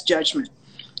 best judgment.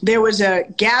 There was a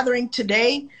gathering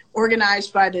today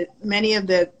organized by many of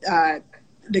the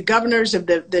governors of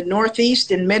the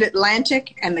Northeast and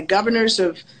Mid-Atlantic and the governors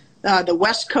of the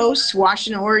West Coast,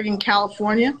 Washington, Oregon,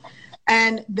 California,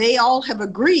 and they all have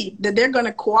agreed that they're going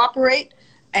to cooperate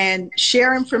and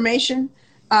share information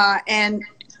and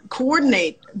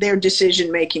coordinate their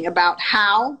decision-making about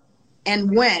how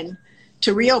and when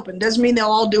to reopen. Doesn't mean they'll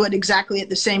all do it exactly at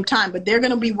the same time, but they're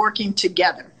going to be working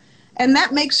together. And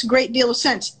that makes a great deal of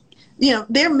sense.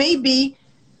 There may be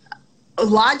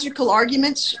logical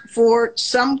arguments for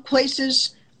some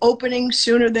places opening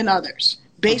sooner than others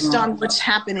based on what's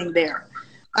happening there.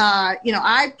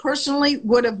 I personally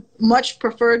would have much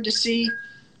preferred to see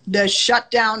the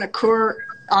shutdown occur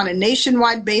on a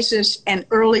nationwide basis and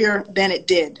earlier than it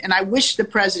did. And I wish the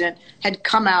president had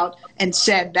come out and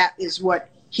said that is what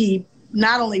he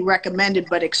not only recommended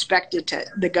but expected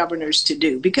the governors to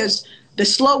do. Because the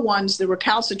slow ones, the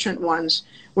recalcitrant ones,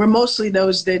 were mostly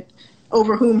those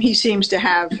over whom he seems to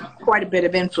have quite a bit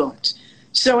of influence.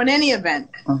 So in any event,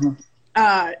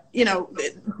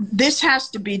 this has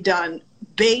to be done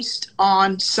based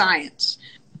on science,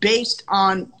 based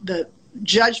on the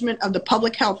judgment of the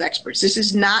public health experts. This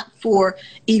is not for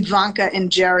Ivanka and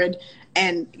Jared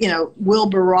and,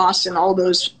 Wilbur Ross and all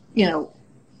those, because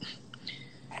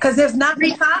there's not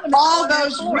all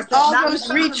those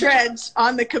retreads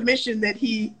on the commission that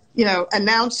he,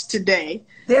 announced today.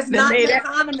 There's not an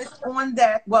economist on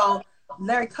that. Well,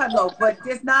 Larry Kudlow, but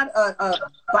there's not a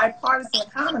bipartisan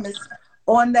economist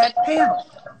on that panel.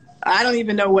 I don't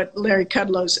even know what Larry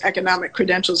Kudlow's economic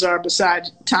credentials are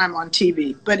besides time on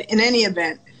TV. But in any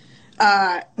event,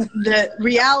 the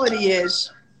reality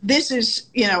is this is,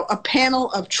 a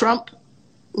panel of Trump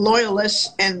loyalists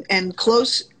and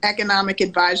close economic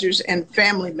advisors and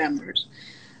family members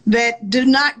that do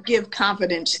not give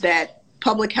confidence that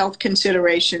public health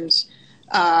considerations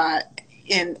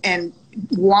and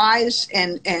wise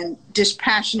and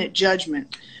dispassionate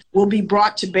judgment will be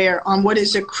brought to bear on what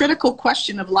is a critical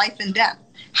question of life and death.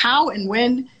 How and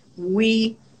when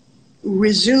we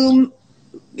resume,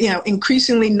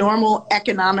 increasingly normal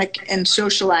economic and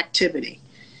social activity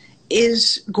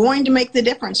is going to make the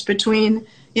difference between,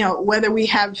 whether we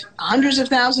have hundreds of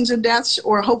thousands of deaths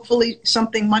or hopefully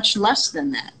something much less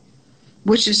than that,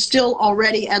 which is still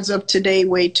already, as of today,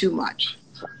 way too much.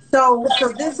 So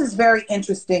this is very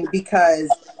interesting because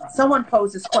someone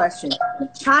posed this question.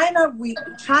 China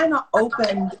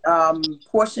opened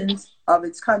portions of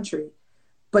its country,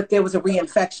 but there was a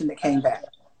reinfection that came back.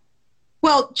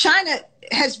 Well, China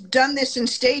has done this in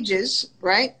stages,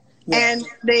 right? Yes. And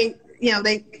they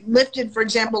lifted, for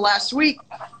example, last week,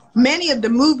 many of the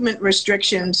movement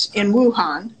restrictions in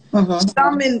Wuhan. Mm-hmm.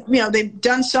 Some they've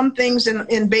done some things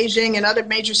in Beijing and other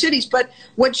major cities. But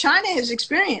what China has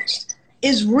experienced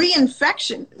is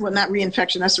reinfection. Well, not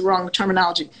reinfection, that's the wrong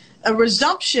terminology. A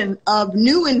resumption of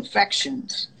new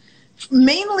infections,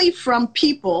 mainly from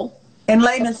people. In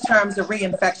layman's terms, a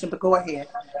reinfection, but go ahead.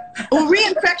 Well,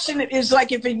 reinfection is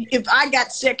like if I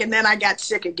got sick and then I got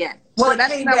sick again. Well, so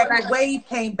the wave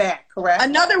came back, correct?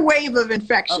 Another wave of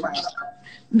infections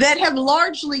that have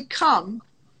largely come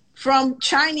from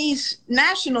Chinese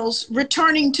nationals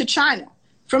returning to China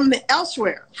from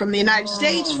elsewhere, from the United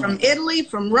States, from Italy,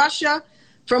 from Russia,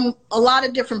 from a lot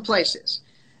of different places.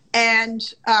 And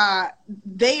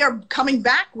they are coming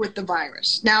back with the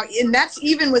virus. Now, and that's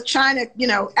even with China,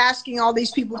 asking all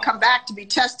these people to come back to be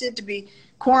tested, to be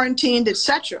quarantined,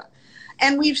 etc.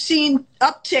 And we've seen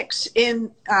upticks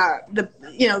in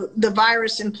the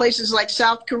virus in places like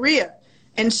South Korea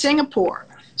and Singapore.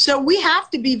 So we have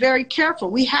to be very careful.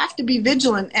 We have to be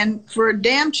vigilant. And for a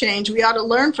damn change, we ought to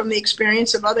learn from the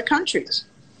experience of other countries.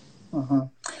 Uh-huh.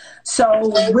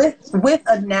 So with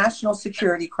a national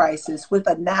security crisis, with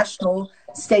a national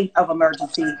state of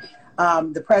emergency,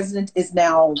 the president is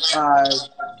now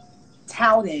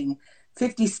touting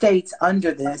 50 states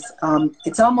under this.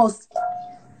 It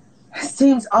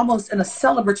seems almost in a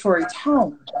celebratory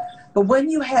tone. But when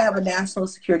you have a national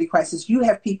security crisis, you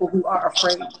have people who are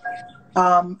afraid.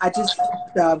 I just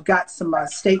got some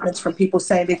statements from people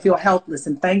saying they feel helpless,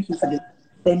 and thank you for this.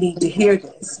 They need to hear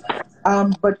this.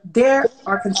 But there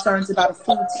are concerns about a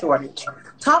food shortage.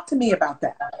 Talk to me about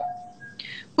that.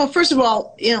 Well, first of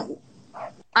all,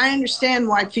 I understand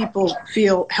why people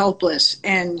feel helpless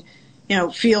and,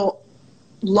 feel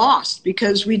lost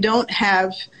because we don't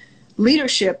have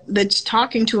leadership that's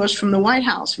talking to us from the White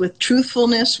House with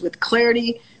truthfulness, with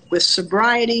clarity, with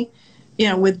sobriety,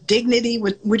 with dignity,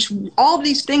 with which all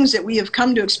these things that we have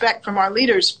come to expect from our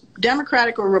leaders,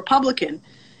 Democratic or Republican,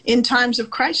 in times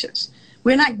of crisis.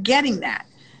 We're not getting that.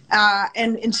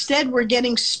 And instead we're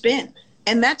getting spin.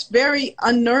 And that's very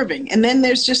unnerving. And then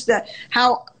there's just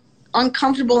how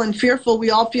uncomfortable and fearful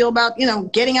we all feel about,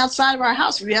 getting outside of our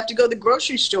house. If we have to go to the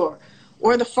grocery store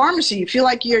or the pharmacy, you feel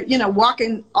like you're,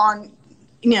 walking on,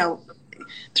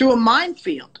 through a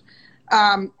minefield.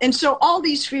 And so all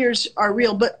these fears are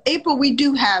real. But April, we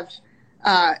do have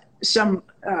a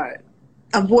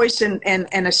voice and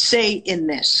a say in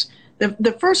this.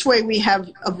 The first way we have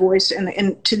a voice,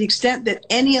 and to the extent that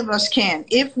any of us can,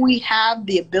 if we have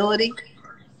the ability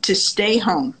to stay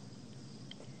home,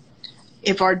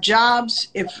 if our jobs,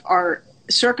 if our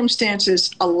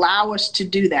circumstances allow us to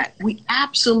do that, we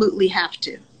absolutely have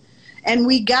to. And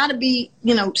we got to be,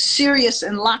 serious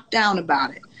and locked down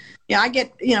about it.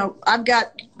 I've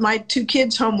got my 2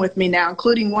 kids home with me now,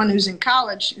 including one who's in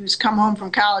college, who's come home from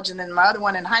college, and then my other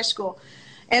one in high school.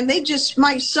 And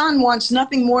my son wants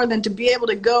nothing more than to be able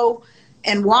to go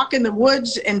and walk in the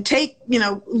woods and take,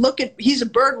 he's a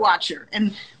bird watcher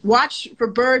and watch for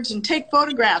birds and take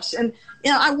photographs. And,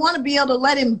 I want to be able to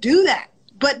let him do that.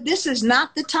 But this is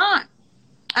not the time.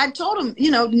 I told him,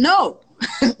 no,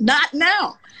 not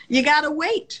now. You got to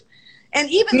wait. And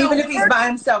even if he's by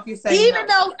himself, you're saying even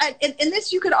though, and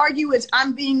this you could argue is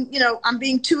I'm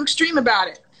being too extreme about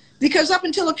it. Because up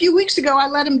until a few weeks ago, I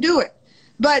let him do it.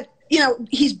 But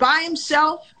he's by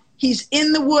himself, he's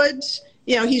in the woods,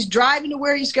 he's driving to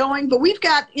where he's going. But we've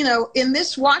got, in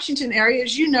this Washington area,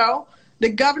 as the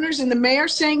governors and the mayor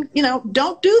saying,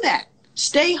 don't do that.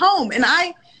 Stay home. And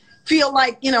I feel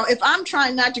like, if I'm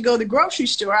trying not to go to the grocery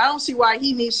store, I don't see why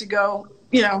he needs to go,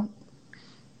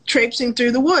 traipsing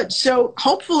through the woods. So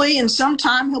hopefully in some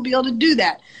time he'll be able to do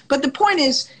that. But the point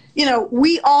is,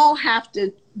 we all have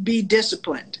to be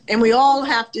disciplined, and we all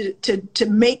have to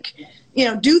make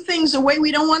do things the way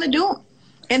we don't want to do them.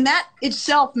 And that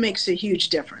itself makes a huge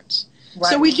difference.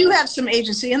 Right. So we do have some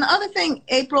agency. And the other thing,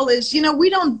 April, is, we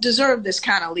don't deserve this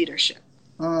kind of leadership.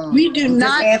 We do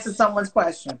not answer someone's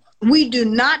question. We do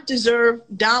not deserve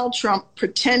Donald Trump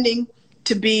pretending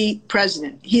to be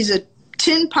president. He's a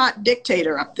tin pot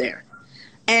dictator up there.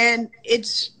 And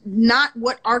it's not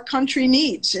what our country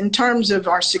needs in terms of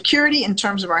our security, in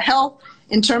terms of our health,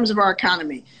 in terms of our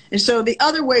economy. And so the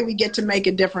other way we get to make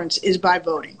a difference is by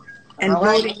voting. and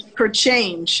voting for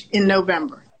change in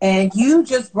November. And you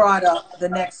just brought up the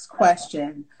next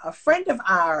question. A friend of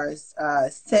ours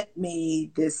sent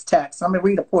me this text. I'm going to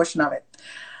read a portion of it.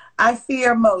 I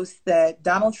fear most that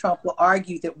Donald Trump will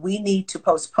argue that we need to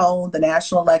postpone the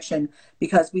national election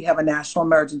because we have a national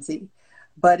emergency.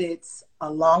 But it's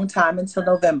a long time until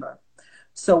November.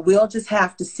 So we'll just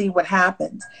have to see what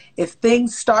happens. If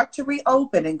things start to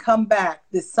reopen and come back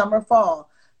this summer, fall,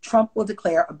 Trump will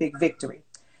declare a big victory.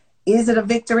 Is it a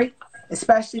victory?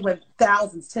 Especially when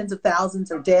thousands, tens of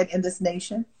thousands are dead in this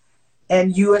nation.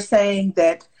 And you are saying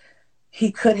that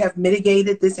he could have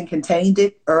mitigated this and contained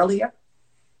it earlier?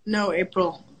 No,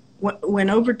 April. When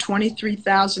over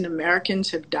 23,000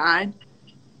 Americans have died,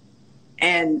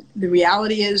 and the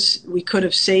reality is we could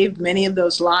have saved many of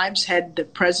those lives had the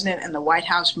president and the White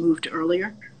House moved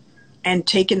earlier and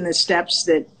taken the steps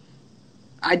that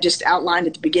I just outlined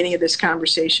at the beginning of this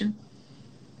conversation.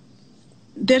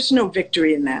 There's no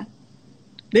victory in that.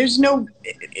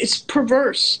 It's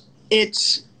perverse.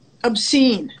 It's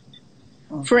obscene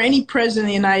for any president of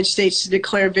the United States to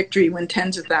declare victory when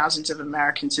tens of thousands of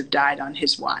Americans have died on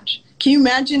his watch. Can you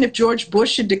imagine if George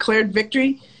Bush had declared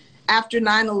victory after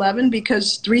 9/11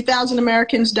 because 3,000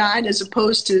 Americans died as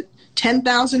opposed to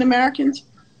 10,000 Americans?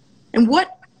 And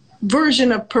what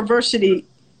version of perversity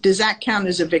does that count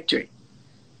as a victory?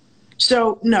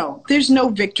 So, no, there's no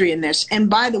victory in this. And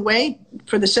by the way,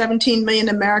 for the 17 million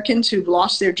Americans who've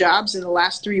lost their jobs in the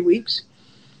last 3 weeks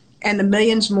and the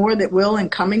millions more that will in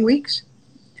coming weeks,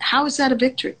 how is that a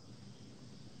victory?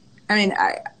 I mean,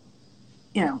 I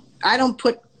don't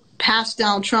put past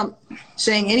Donald Trump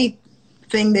saying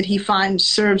anything that he finds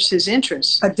serves his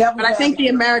interests. But I think the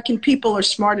American people are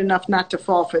smart enough not to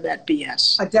fall for that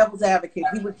BS. A devil's advocate,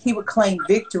 he would claim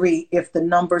victory if the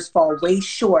numbers fall way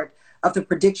short of the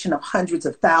prediction of hundreds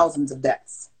of thousands of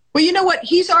deaths. Well, you know what?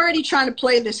 He's already trying to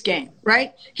play this game,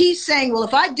 right? He's saying, well,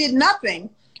 if I did nothing,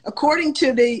 according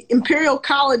to the Imperial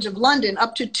College of London,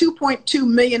 up to 2.2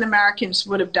 million Americans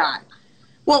would have died.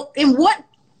 Well, in what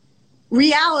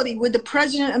reality would the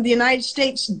president of the United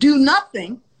States do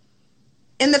nothing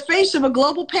in the face of a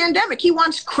global pandemic? He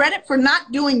wants credit for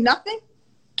not doing nothing?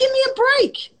 Give me a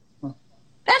break.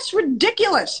 That's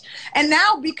ridiculous. And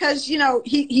now because,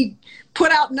 he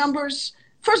put out numbers,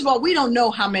 first of all, we don't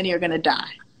know how many are going to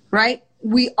die, right?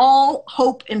 We all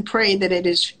hope and pray that it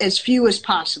is as few as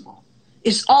possible.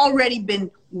 It's already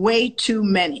been way too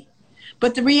many.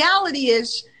 But the reality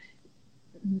is,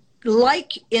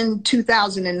 like in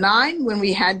 2009 when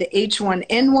we had the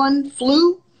H1N1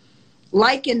 flu,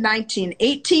 like in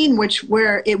 1918,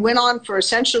 where it went on for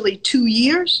essentially 2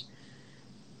 years,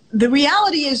 the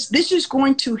reality is this is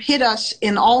going to hit us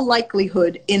in all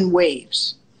likelihood in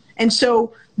waves. And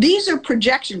so these are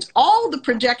projections. All the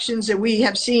projections that we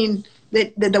have seen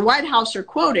that the White House are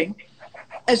quoting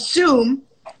assume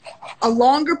a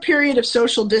longer period of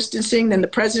social distancing than the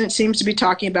president seems to be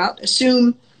talking about,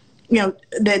 assume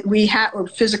that we have, or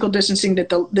physical distancing, that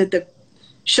the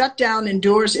shutdown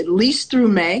endures at least through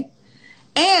May,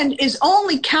 and is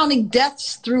only counting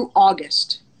deaths through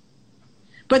August.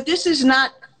 But this is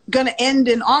not going to end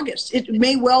in August. It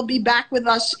may well be back with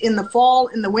us in the fall,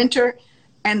 in the winter,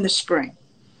 and the spring.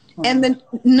 And the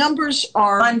numbers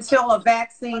are until a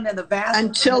vaccine and the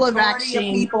majority of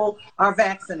people are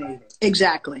vaccinated.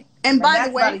 Exactly. And by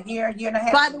the way, about a year and a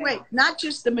half. By the way, not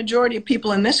just the majority of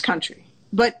people in this country,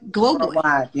 but globally.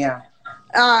 Worldwide, yeah.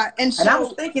 And I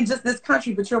was thinking just this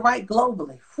country, but you're right,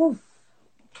 globally.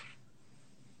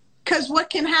 Because what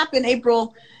can happen,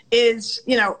 April, is,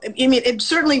 it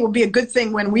certainly will be a good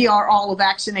thing when we are all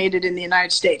vaccinated in the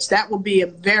United States. That will be a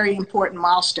very important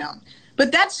milestone. But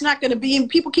that's not going to be, and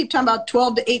people keep talking about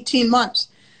 12 to 18 months.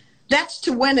 That's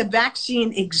to when a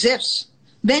vaccine exists.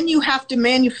 Then you have to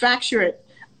manufacture it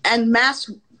and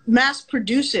mass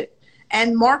produce it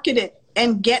and market it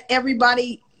and get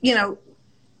everybody, get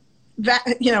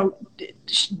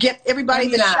everybody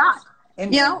the shot.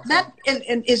 And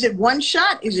is it one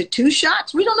shot? Is it 2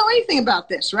 shots? We don't know anything about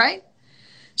this, right?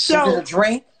 So is it a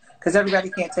drink? Because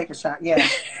everybody can't take a shot. Yeah.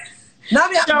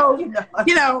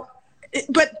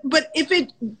 But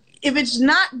if it's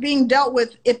not being dealt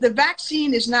with, if the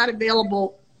vaccine is not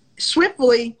available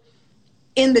swiftly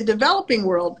in the developing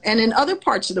world and in other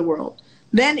parts of the world,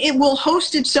 then it will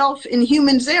host itself in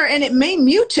humans there, and it may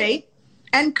mutate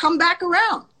and come back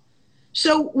around.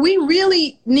 So we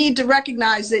really need to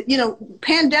recognize that,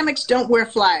 pandemics don't wear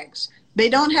flags. They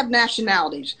don't have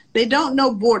nationalities. They don't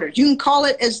know borders. You can call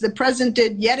it, as the president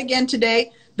did yet again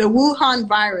today, the Wuhan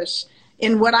virus,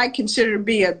 in what I consider to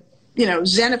be a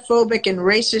xenophobic and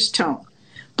racist tone.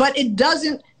 But it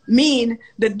doesn't mean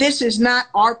that this is not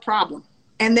our problem.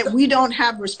 and that we don't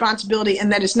have responsibility, and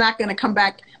that it's not going to come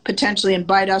back potentially and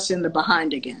bite us in the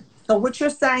behind again. So what you're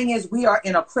saying is we are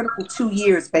in a critical 2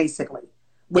 years, basically.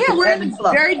 Yeah, we're in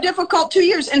a very difficult 2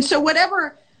 years. And so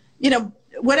whatever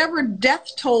death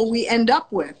toll we end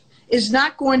up with is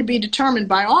not going to be determined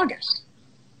by August.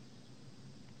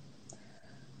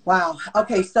 Wow.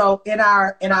 Okay, so in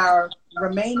our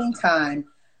remaining time,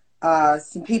 I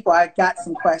got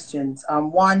some questions.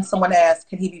 One, someone asked,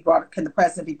 can the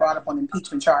president be brought up on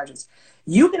impeachment charges?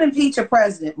 You can impeach a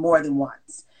president more than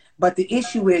once, but the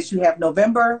issue is you have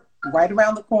November right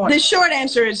around the corner. The short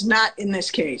answer is not in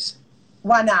this case.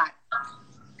 Why not?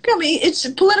 I mean, it's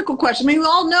a political question. I mean, we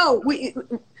all know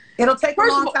it'll take a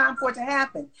long time for it to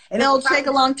happen. And it'll take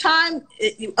a long time.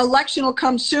 Election will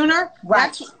come sooner.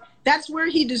 Right. That's where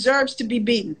he deserves to be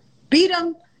beaten. Beat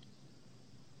him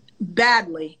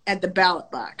badly at the ballot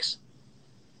box.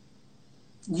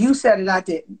 You said it, I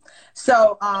didn't.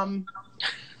 So I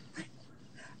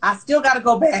still got to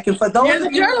go back. And for those You're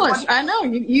the journalist. I know.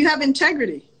 You have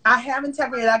integrity. I have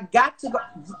integrity. I got to go.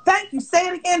 Thank you. Say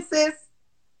it again, sis.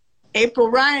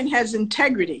 April Ryan has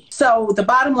integrity. So the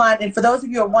bottom line, and for those of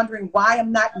you who are wondering why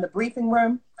I'm not in the briefing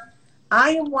room, I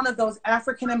am one of those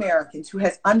African Americans who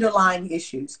has underlying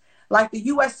issues. Like the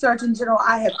U.S. Surgeon General,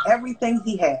 I have everything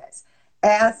he has.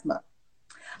 Asthma.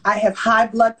 I have high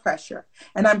blood pressure,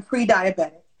 and I'm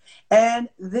pre-diabetic. And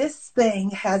this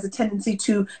thing has a tendency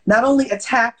to not only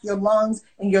attack your lungs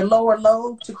and your lower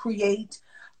lobe to create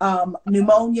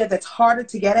pneumonia that's harder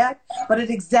to get at, but it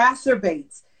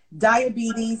exacerbates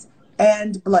diabetes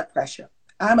and blood pressure.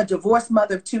 I'm a divorced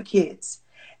mother of 2 kids,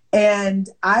 and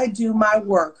I do my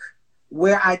work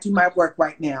where I do my work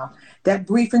right now. That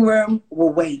briefing room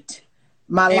will wait.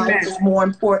 My life is more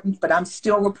important, but I'm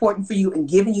still reporting for you and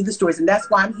giving you the stories. And that's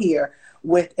why I'm here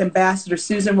with Ambassador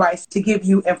Susan Rice to give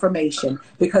you information,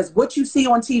 because what you see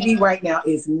on TV right now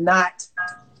is not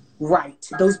right.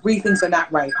 Those briefings are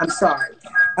not right. I'm sorry.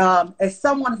 As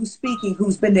someone who's speaking,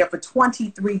 who's been there for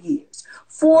 23 years,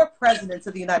 4 presidents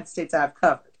of the United States I've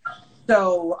covered.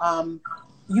 So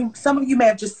some of you may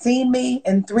have just seen me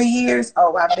in 3 years.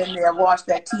 Oh, I've been there, washed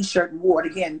that T-shirt and wore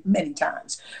it again many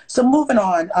times. So moving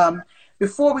on,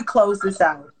 before we close this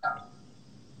out,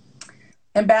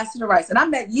 Ambassador Rice, and I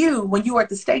met you when you were at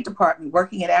the State Department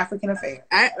working in African Affairs.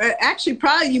 Actually,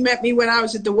 probably you met me when I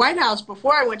was at the White House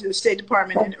before I went to the State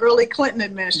Department in early Clinton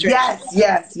administration.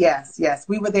 Yes.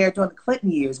 We were there during the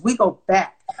Clinton years. We go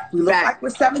back. We look like we're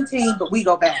 17, but we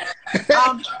go back.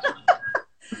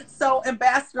 So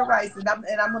Ambassador Rice, and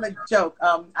I'm going to joke.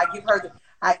 I give her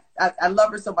I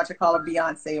love her so much. I call her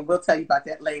Beyonce, and we'll tell you about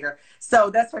that later. So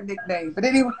that's her nickname. But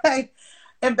anyway,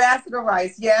 Ambassador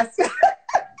Rice, yes.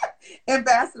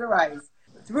 Ambassador Rice,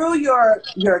 through your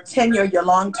tenure, your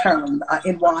long term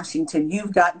in Washington,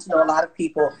 you've gotten to know a lot of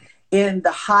people in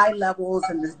the high levels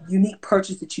and the unique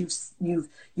perches that you've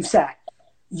sat.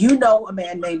 You know a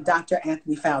man named Dr.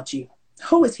 Anthony Fauci.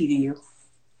 Who is he to you?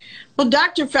 Well,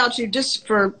 Dr. Fauci, just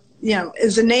for,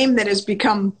 is a name that has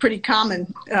become pretty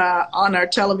common on our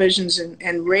televisions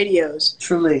and radios.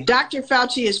 Truly. Dr.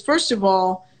 Fauci is, first of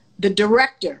all, the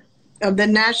director of the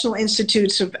National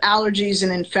Institutes of Allergies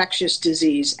and Infectious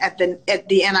Disease at the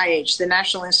NIH, the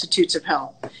National Institutes of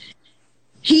Health.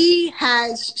 He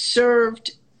has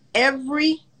served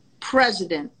every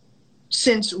president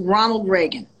since Ronald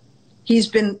Reagan. He's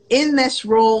been in this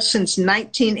role since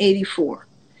 1984.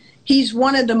 He's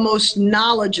one of the most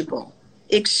knowledgeable,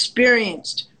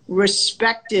 experienced,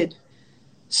 respected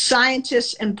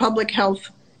scientists and public health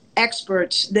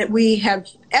experts that we have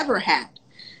ever had.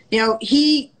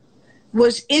 He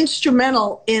was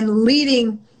instrumental in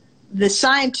leading the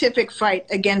scientific fight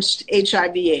against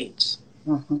HIV/AIDS,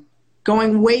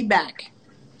 going way back.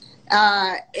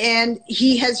 And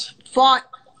he has fought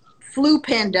flu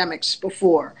pandemics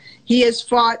before. He has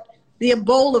fought the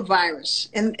Ebola virus,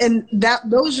 and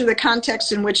those are the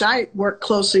contexts in which I work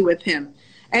closely with him,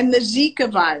 and the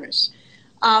Zika virus.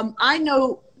 I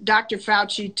know Dr.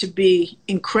 Fauci to be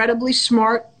incredibly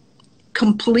smart,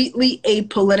 completely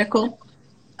apolitical,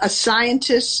 a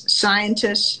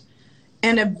scientist,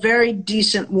 and a very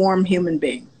decent, warm human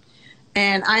being.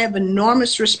 And I have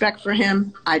enormous respect for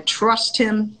him. I trust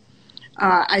him.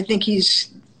 I think he's,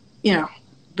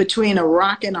 between a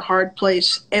rock and a hard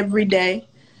place every day.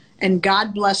 And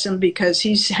God bless him, because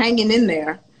he's hanging in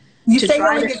there. You say he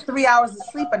only gets 3 hours of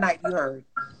sleep a night, you heard.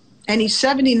 And he's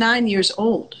 79 years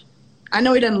old. I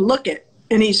know he doesn't look it,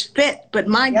 and he's fit, but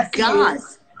my God.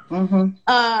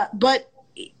 But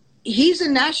he's a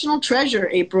national treasure,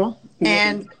 April.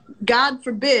 And God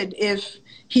forbid if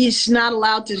he's not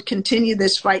allowed to continue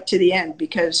this fight to the end,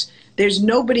 because there's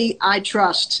nobody I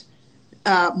trust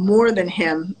more than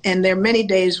him. And there are many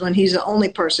days when he's the only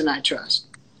person I trust.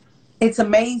 It's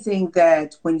amazing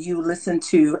that when you listen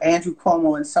to Andrew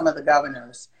Cuomo and some of the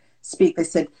governors speak, they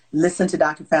said, listen to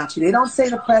Dr. Fauci. They don't say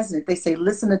the president. They say,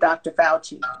 listen to Dr.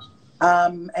 Fauci.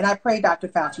 And I pray Dr.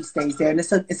 Fauci stays there. And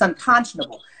it's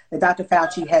unconscionable that Dr.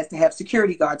 Fauci has to have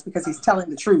security guards because he's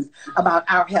telling the truth about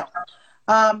our health.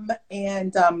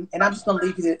 And I'm just going to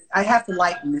leave you I have to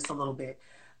lighten this a little bit.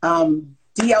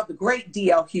 The great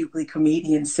D.L. Hughley,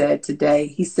 comedian, said today,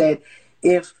 he said,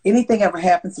 if anything ever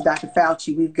happens to Dr.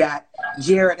 Fauci, we've got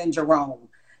Jared and Jerome.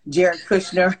 Jared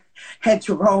Kushner and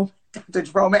Jerome, Dr.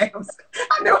 Jerome Adams.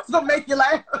 I knew it was going to make you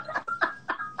laugh.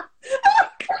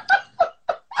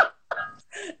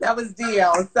 That was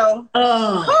DL. So,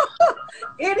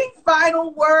 any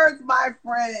final words, my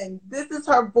friend? This is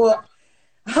her book.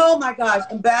 Oh, my gosh.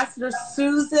 Ambassador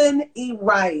Susan E.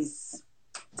 Rice.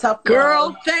 Tough girl.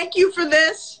 Love. Thank you for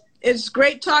this. It's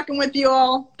great talking with you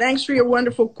all. Thanks for your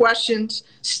wonderful questions.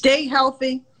 Stay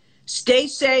healthy, stay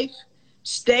safe,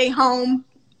 stay home,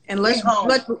 and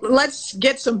let's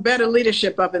get some better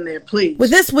leadership up in there, please. With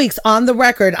this week's On the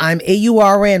Record, I'm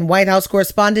AURN White House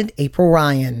correspondent April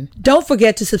Ryan. Don't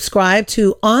forget to subscribe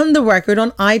to On the Record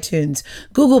on iTunes,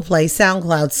 Google Play,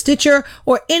 SoundCloud, Stitcher,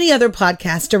 or any other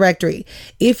podcast directory.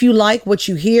 If you like what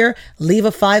you hear, leave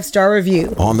a 5-star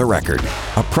review. On the Record,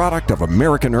 a product of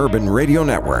American Urban Radio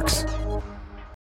Networks.